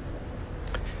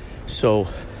 So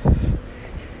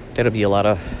that'll be a lot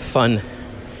of fun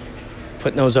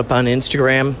putting those up on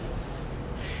Instagram.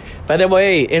 By the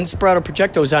way, Inspirato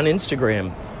Projecto is on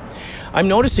Instagram. I'm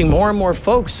noticing more and more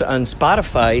folks on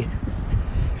Spotify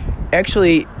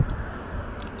actually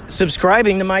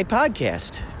subscribing to my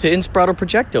podcast, to Inspirato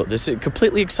Projecto. This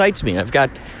completely excites me. I've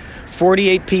got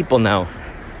 48 people now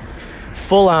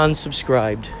full on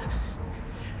subscribed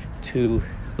to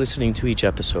listening to each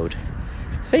episode.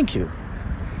 Thank you.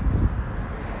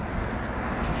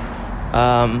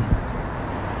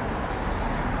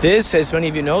 This, as many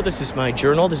of you know, this is my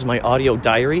journal. This is my audio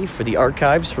diary for the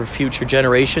archives, for future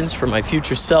generations, for my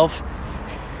future self.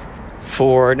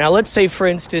 Now let's say, for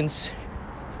instance,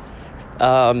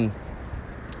 when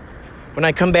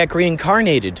I come back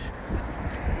reincarnated,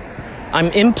 I'm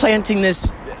implanting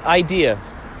this idea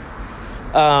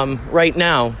right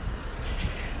now.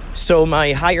 So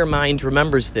my higher mind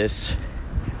remembers this.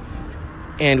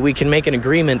 And we can make an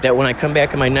agreement that when I come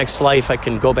back in my next life, I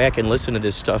can go back and listen to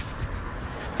this stuff.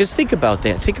 Because think about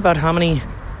that. Think about how many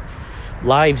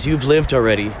lives you've lived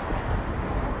already.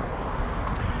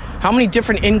 How many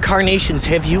different incarnations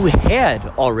have you had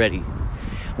already?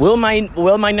 Will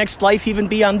my next life even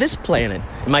be on this planet?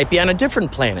 It might be on a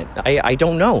different planet. I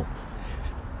don't know.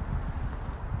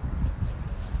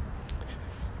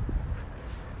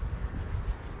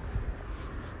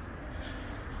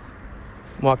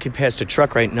 I'm walking past a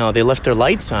truck right now. They left their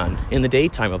lights on in the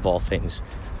daytime, of all things.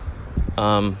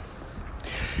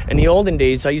 In the olden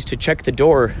days, I used to check the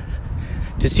door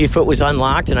to see if it was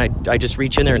unlocked, and I just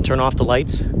reach in there and turn off the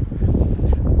lights.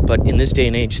 But in this day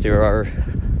and age, there are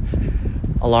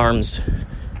alarms.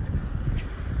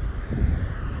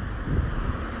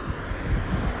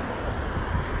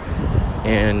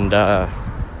 And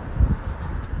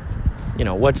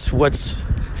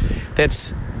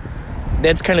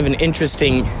that's kind of an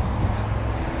interesting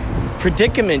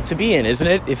predicament to be in, isn't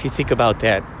it? If you think about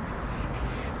that.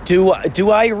 Do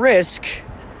I risk?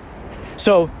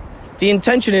 So the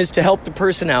intention is to help the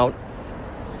person out.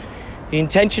 The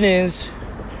intention is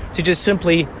to just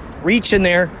simply reach in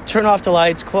there, turn off the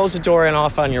lights, close the door, and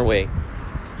off on your way.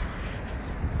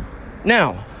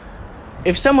 Now,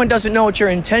 if someone doesn't know what your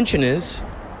intention is,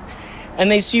 and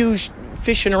they see you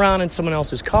fishing around in someone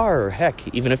else's car, or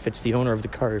heck, even if it's the owner of the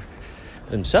car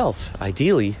themselves,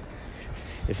 ideally,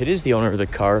 if it is the owner of the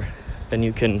car, then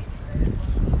you can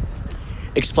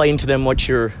explain to them what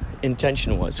your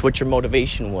intention was, what your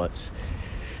motivation was.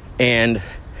 And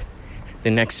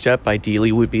the next step,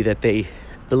 ideally, would be that they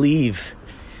believe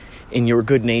in your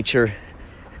good nature.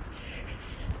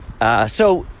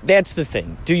 So that's the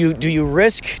thing. Do you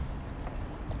risk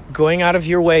going out of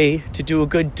your way to do a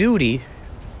good duty?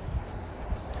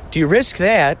 Do you risk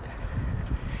that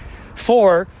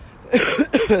for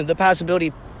the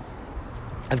possibility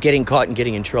of getting caught and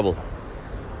getting in trouble?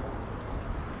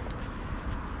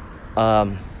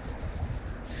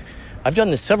 I've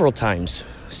done this several times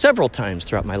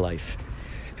throughout my life.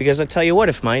 Because I tell you what,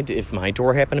 if my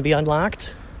door happened to be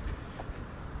unlocked,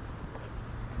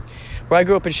 where I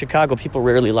grew up in Chicago, people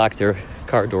rarely lock their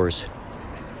car doors.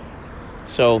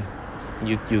 So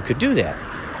you could do that.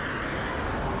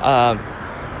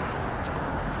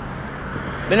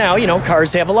 But now,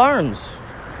 cars have alarms.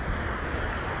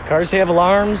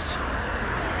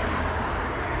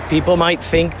 People might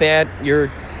think that you're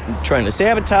trying to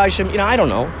sabotage them. I don't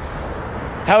know.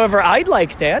 However, I'd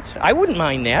like that. I wouldn't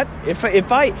mind that.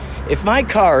 If my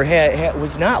car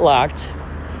was not locked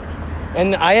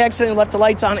and I accidentally left the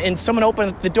lights on and someone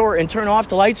opened the door and turned off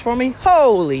the lights for me,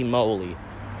 holy moly.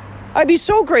 I'd be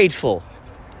so grateful.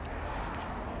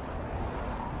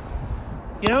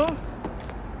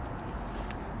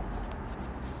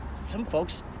 Some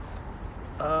folks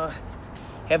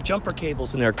have jumper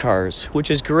cables in their cars, which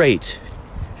is great.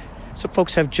 Some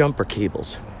folks have jumper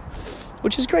cables,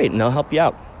 which is great, and they'll help you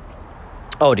out.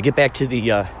 Oh, to get back to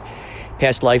the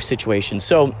past life situation.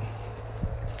 So,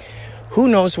 who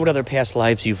knows what other past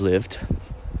lives you've lived?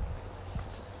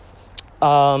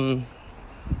 Who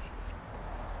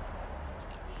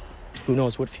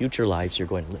knows what future lives you're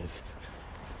going to live?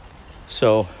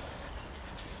 So,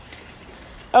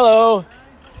 hello.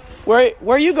 Where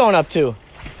are you going up to?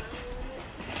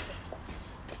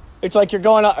 It's like you're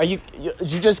going up. Did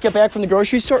you just get back from the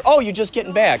grocery store? Oh, you're just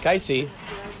getting back. I see.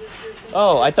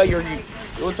 Oh, I thought it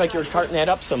looked like you were carting that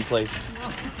up someplace.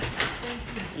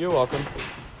 You're welcome.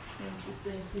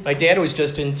 My dad was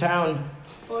just in town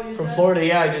from Florida.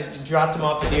 Yeah, I just dropped him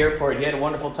off at the airport. He had a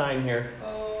wonderful time here.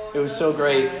 It was so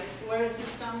great. Where is he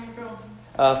coming from?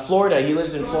 Florida. He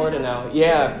lives in Florida now.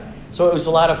 Yeah. So it was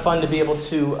a lot of fun to be able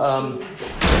to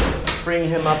bring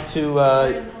him up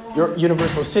to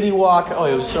Universal City Walk. Oh,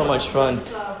 it was so much fun.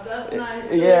 That's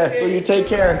nice. Yeah. Well, you take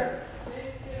care.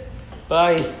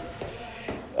 Bye.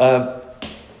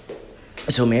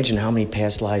 So imagine how many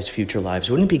past lives, future lives.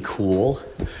 Wouldn't it be cool?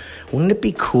 Wouldn't it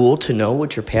be cool to know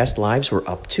what your past lives were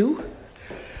up to?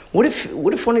 What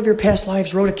if one of your past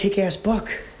lives wrote a kick-ass book?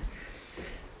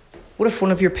 What if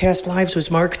one of your past lives was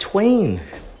Mark Twain?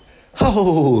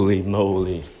 Holy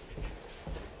moly.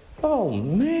 Oh,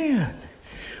 man.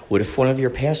 What if one of your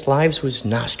past lives was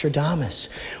Nostradamus?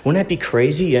 Wouldn't that be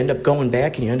crazy? You end up going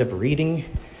back and you end up reading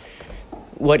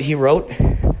what he wrote.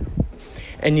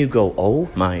 And you go, oh,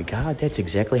 my God, that's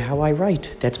exactly how I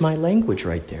write. That's my language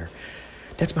right there.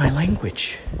 That's my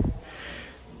language.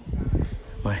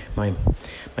 My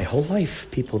whole life,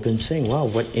 people have been saying, wow,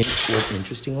 what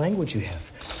interesting language you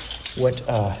have.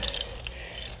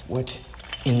 What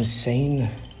insane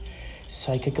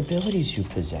psychic abilities you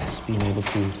possess, being able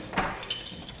to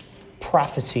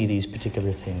prophesy these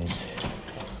particular things.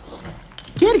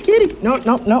 Kitty. No.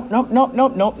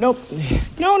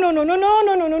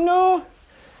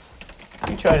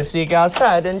 You tried to sneak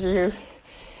outside, didn't you?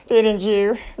 Didn't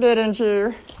you?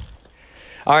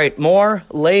 All right, more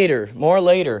later.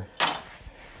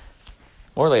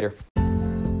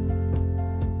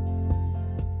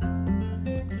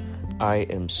 I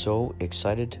am so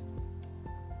excited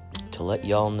to let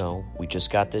y'all know we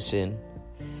just got this in.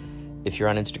 If you're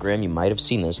on Instagram, you might have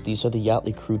seen this. These are the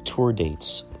Yachtly Crew tour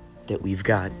dates that we've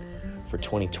got for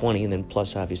 2020, and then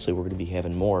plus, obviously, we're going to be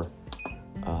having more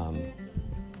on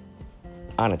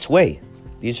its way.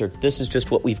 This is just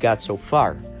what we've got so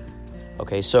far.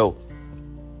 Okay, so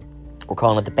we're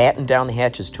calling it the Batten Down the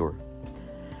Hatches Tour.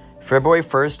 February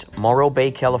 1st, Morro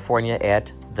Bay, California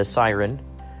at The Siren.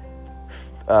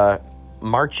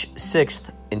 March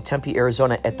 6th in Tempe,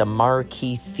 Arizona at the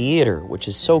Marquee Theater, which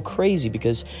is so crazy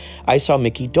because I saw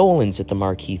Mickey Dolenz at the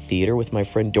Marquee Theater with my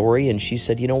friend Dory, and she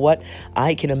said, you know what?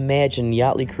 I can imagine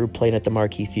Yachtly Crew playing at the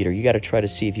Marquee Theater. You got to try to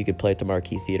see if you could play at the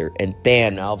Marquee Theater. And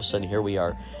bam, all of a sudden, here we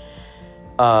are.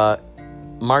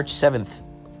 March 7th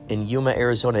in Yuma,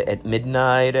 Arizona at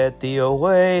midnight at the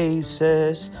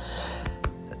Oasis.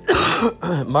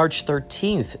 March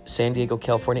 13th, San Diego,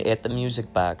 California at the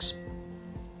Music Box.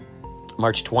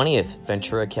 March 20th,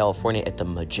 Ventura, California at the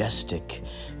Majestic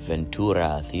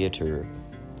Ventura Theater.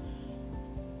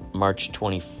 March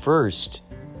 21st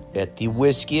at the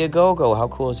Whiskey A Go-Go. How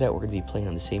cool is that? We're going to be playing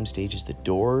on the same stage as The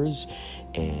Doors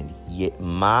and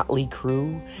Motley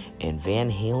Crue and Van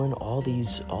Halen, all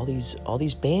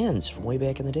these bands from way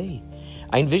back in the day.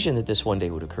 I envisioned that this one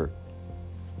day would occur.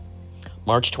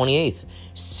 March 28th,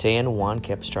 San Juan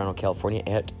Capistrano, California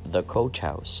at the Coach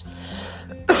House.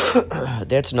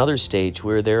 That's another stage.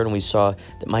 We were there and we saw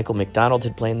that Michael McDonald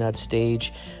had played on that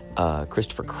stage.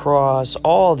 Christopher Cross,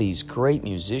 all these great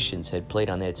musicians had played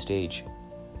on that stage.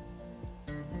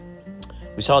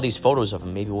 We saw these photos of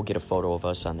them. Maybe we'll get a photo of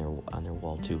us on their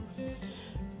wall too.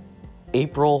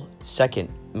 April 2nd,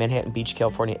 Manhattan Beach,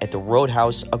 California at the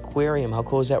Roadhouse Aquarium. How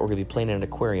cool is that? We're going to be playing in an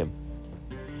aquarium.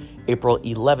 April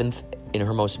 11th in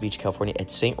Hermosa Beach, California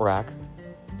at St. Rock.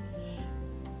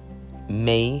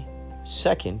 May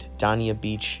 2nd, Dania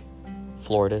Beach,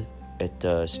 Florida at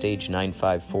Stage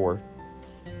 954.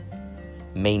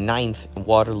 May 9th,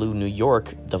 Waterloo, New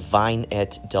York, The Vine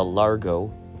at Del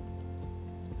Largo.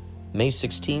 May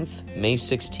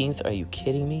 16th, are you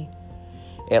kidding me?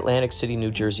 Atlantic City,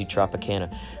 New Jersey,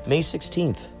 Tropicana. May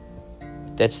 16th,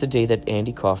 that's the day that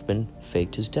Andy Kaufman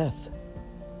faked his death.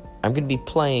 I'm going to be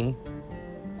playing,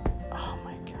 oh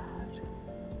my God.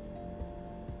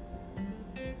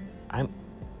 I'm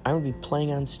going to be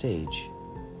playing on stage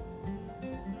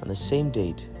on the same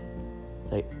date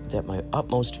that my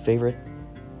utmost favorite,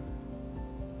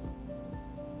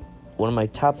 one of my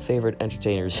top favorite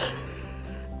entertainers,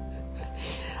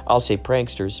 I'll say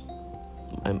pranksters,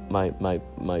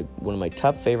 one of my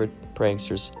top favorite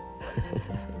pranksters,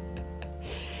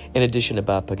 in addition to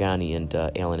Bob Pagani and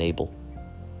Alan Abel.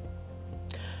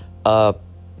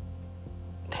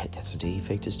 That's the day he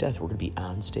faked his death. We're going to be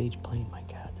on stage playing. My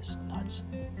God, this is nuts.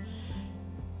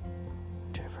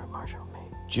 Trevor Marshall, May.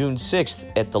 June 6th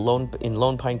in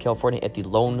Lone Pine, California at the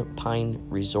Lone Pine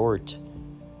Resort.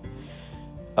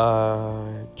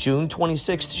 June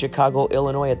 26th, Chicago,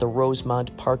 Illinois at the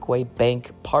Rosemont Parkway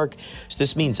Bank Park. So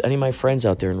this means any of my friends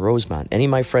out there in Rosemont, any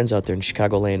of my friends out there in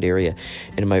Chicagoland area,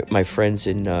 and my friends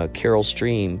in Carroll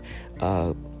Stream,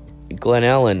 Glen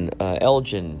Ellen,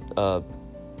 Elgin,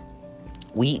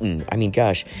 Wheaton. I mean,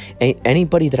 gosh,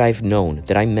 anybody that I've known,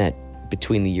 that I met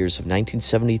between the years of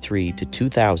 1973 to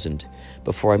 2000,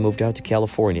 before I moved out to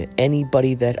California,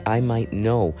 anybody that I might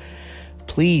know,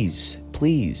 please,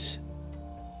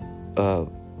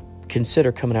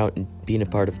 consider coming out and being a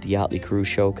part of the Yachtly Crew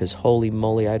show, because holy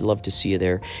moly, I'd love to see you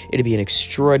there. It'd be an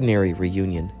extraordinary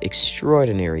reunion.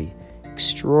 Extraordinary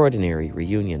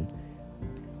reunion.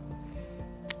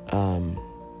 Oh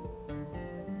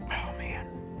man,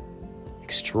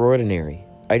 extraordinary.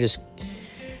 I just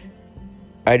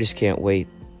can't wait.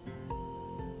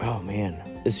 Oh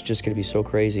man, this is just gonna be so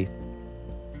crazy.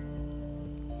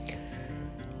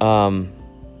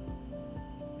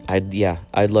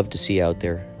 I'd love to see you out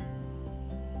there.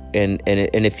 And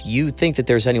if you think that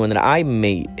there's anyone that I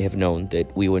may have known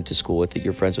that we went to school with, that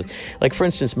you're friends with, like for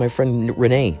instance, my friend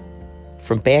Renee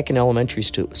from back in elementary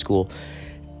school,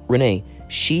 Renee,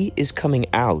 she is coming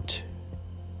out.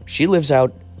 She lives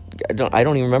out, I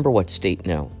don't even remember what state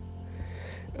now.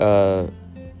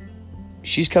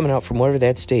 She's coming out from whatever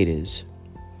that state is,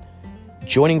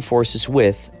 joining forces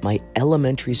with my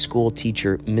elementary school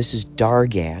teacher, Mrs.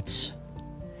 Dargatz,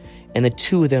 and the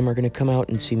two of them are going to come out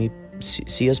and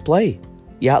see us play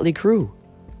Yachtly Crew.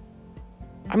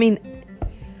 I mean,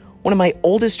 one of my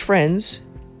oldest friends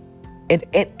and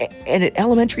an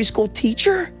elementary school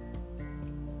teacher?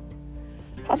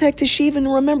 How the heck does she even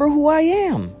remember who I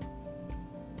am?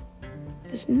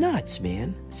 It's nuts,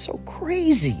 man. It's so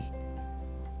crazy.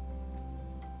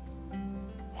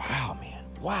 Wow, man.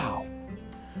 Wow.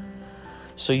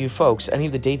 So you folks, any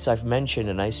of the dates I've mentioned,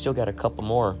 and I still got a couple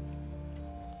more,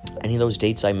 any of those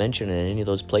dates I mentioned in any of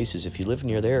those places, if you live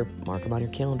near there, mark them on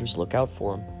your calendars, look out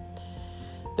for them.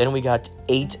 Then we got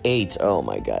 8/8. Oh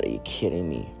my God, are you kidding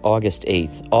me? August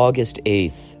 8th. August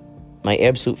 8th. My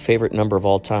absolute favorite number of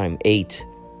all time, 8.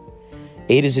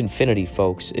 8 is infinity,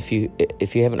 folks. If you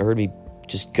haven't heard me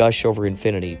just gush over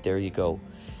infinity, there you go.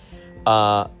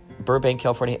 Burbank,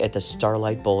 California, at the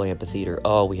Starlight Bowl Amphitheater.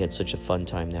 Oh, we had such a fun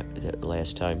time that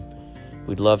last time.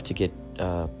 We'd love to get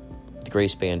the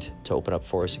Grace Band to open up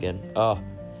for us again. Oh,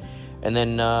 and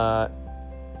then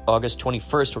August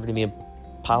 21st, we're going to be in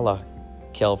Pala,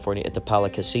 California, at the Pala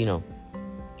Casino.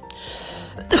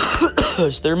 So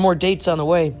there are more dates on the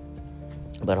way,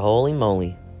 but holy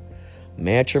moly,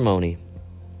 matrimony.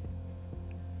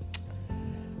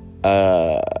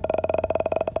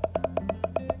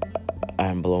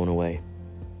 I'm blown away.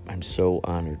 I'm so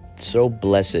honored, so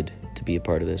blessed to be a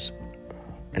part of this,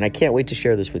 and I can't wait to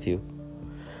share this with you.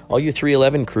 All you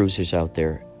 311 cruisers out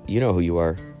there, you know who you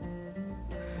are.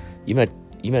 You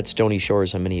met Stony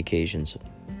Shores on many occasions.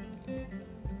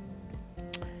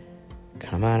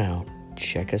 Come on out.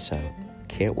 Check us out.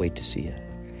 Can't wait to see you.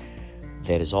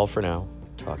 That is all for now.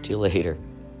 Talk to you later.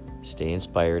 Stay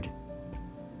inspired.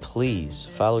 Please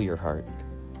follow your heart.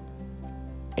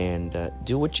 And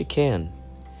do what you can.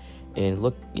 And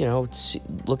look,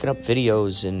 looking up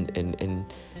videos and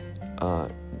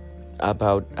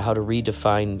about how to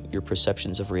redefine your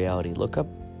perceptions of reality. Look up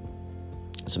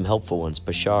some helpful ones.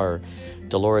 Bashar,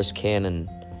 Dolores Cannon,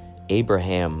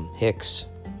 Abraham Hicks.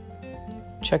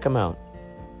 Check them out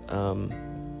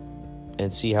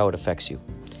and see how it affects you.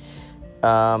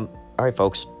 All right,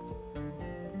 folks.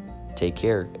 Take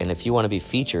care. And if you want to be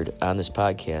featured on this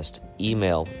podcast,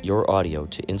 email your audio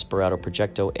to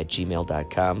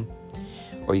inspiratoprojecto@gmail.com,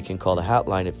 or you can call the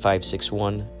hotline at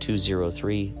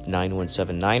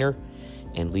 561-203-9179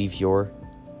 and leave your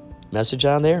message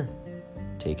on there.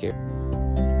 Take care.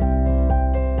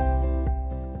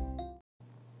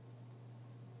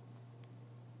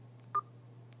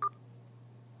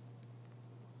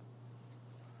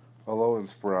 Hello,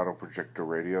 Inspirato Projecto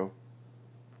Radio.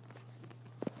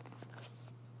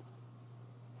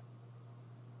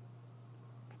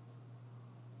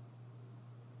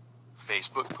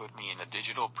 Facebook put me in a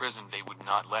digital prison. They would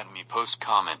not let me post,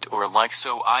 comment, or like,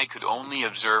 so I could only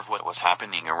observe what was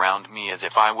happening around me as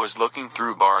if I was looking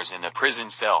through bars in a prison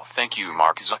cell. Thank you,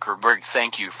 Mark Zuckerberg.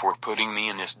 Thank you for putting me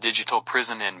in this digital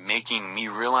prison and making me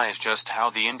realize just how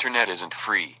the internet isn't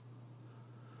free.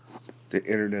 The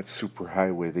internet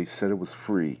superhighway, they said it was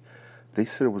free. They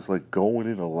said it was like going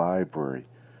in a library,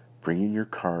 bringing your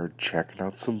card, checking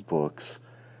out some books,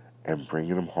 and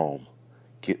bringing them home.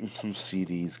 Getting some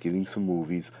CDs, getting some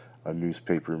movies, a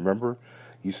newspaper. Remember,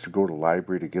 you used to go to the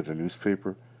library to get a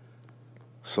newspaper?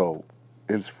 So,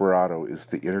 Inspirato, is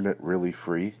the internet really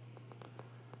free?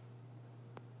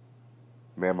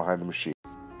 Man behind the machine.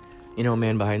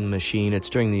 Man behind the machine, it's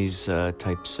during these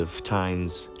types of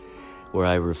times where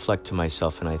I reflect to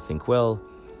myself and I think, well,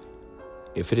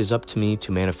 if it is up to me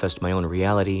to manifest my own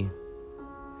reality,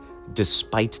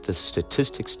 despite the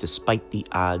statistics, despite the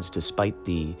odds, despite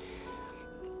the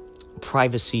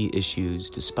privacy issues,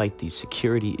 despite the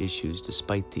security issues,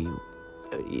 despite the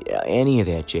any of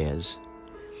that jazz,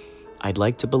 I'd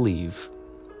like to believe,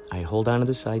 I hold on to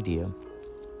this idea,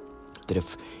 that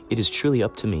if it is truly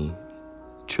up to me,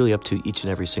 truly up to each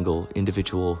and every single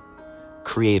individual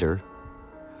creator,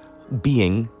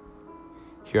 being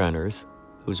here on Earth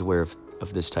who's aware of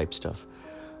this type stuff.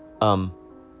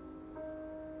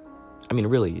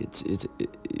 Really,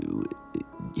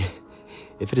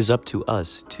 if it is up to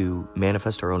us to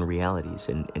manifest our own realities,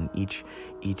 and each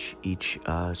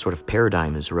sort of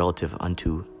paradigm is relative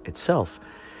unto itself,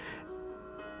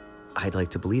 I'd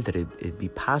like to believe that it'd be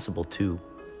possible to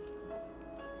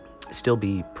still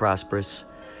be prosperous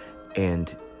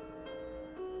and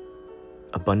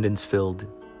abundance filled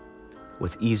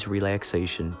with ease,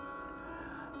 relaxation,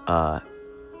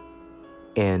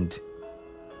 and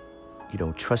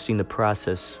trusting the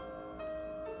process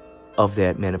of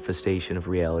that manifestation of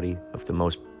reality, of the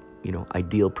most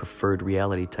ideal preferred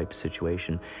reality type of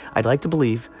situation. I'd like to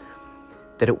believe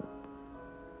that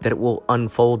it will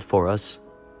unfold for us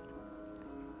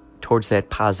towards that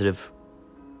positive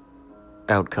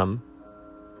outcome,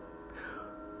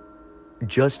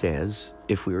 just as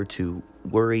if we were to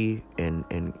worry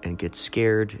and get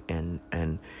scared and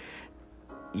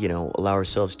allow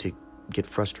ourselves to get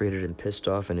frustrated and pissed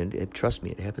off, and trust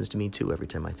me, it happens to me too every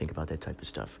time I think about that type of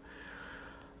stuff.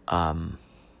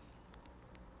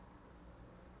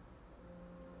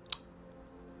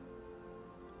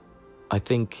 I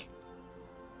think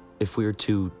if we were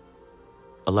to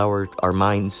allow our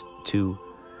minds to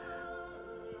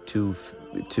feel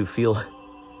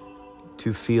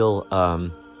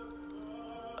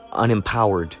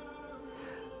unempowered,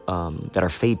 that our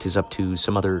fate is up to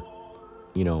some other,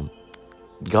 the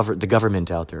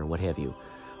government out there, or what have you,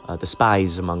 the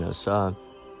spies among us,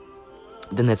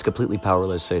 then that's completely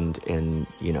powerless, and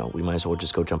we might as well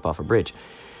just go jump off a bridge.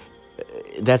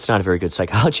 That's not a very good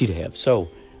psychology to have. So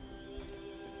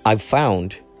I've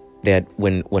found that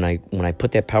when I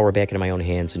put that power back into my own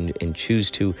hands and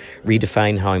choose to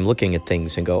redefine how I'm looking at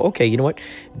things and go, okay, you know what?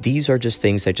 These are just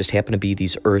things that just happen to be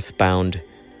these earthbound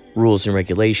rules and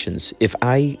regulations. If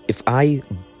I play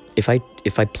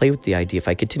with the idea, if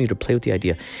I continue to play with the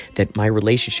idea that my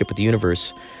relationship with the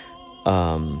universe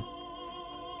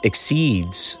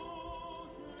exceeds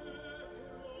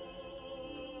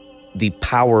the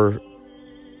power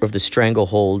of the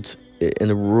stranglehold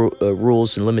and the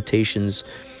rules and limitations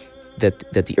that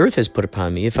the earth has put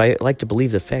upon me, if I like to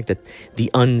believe the fact that the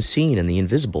unseen and the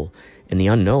invisible and the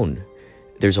unknown,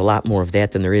 there's a lot more of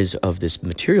that than there is of this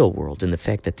material world, and the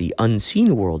fact that the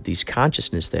unseen world, this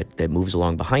consciousness that moves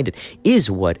along behind it, is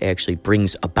what actually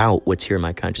brings about what's here in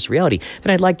my conscious reality,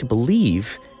 then I'd like to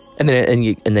believe, and then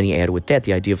you add with that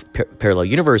the idea of parallel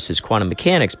universes, quantum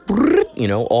mechanics,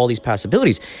 all these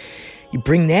possibilities. You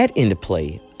bring that into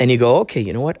play, and you go, okay,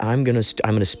 you know what? I'm gonna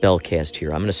spell cast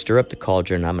here. I'm gonna stir up the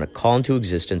cauldron. I'm gonna call into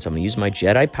existence. I'm gonna use my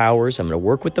Jedi powers. I'm gonna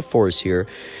work with the Force here,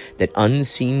 that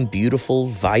unseen, beautiful,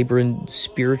 vibrant,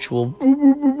 spiritual,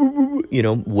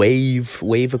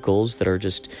 wavicles that are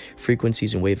just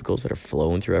frequencies and wavicles that are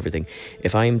flowing through everything.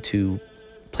 If I am to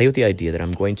play with the idea that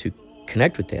I'm going to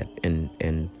connect with that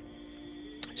and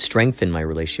strengthen my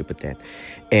relationship with that,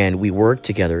 and we work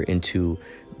together into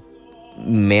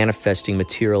manifesting,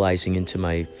 materializing into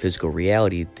my physical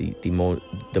reality the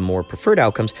more preferred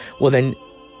outcomes, well then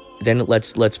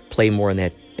let's play more in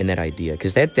that idea,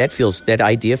 because that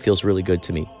idea feels really good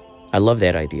to me. I love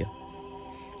that idea.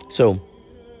 So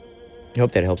I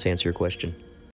hope that helps answer your question.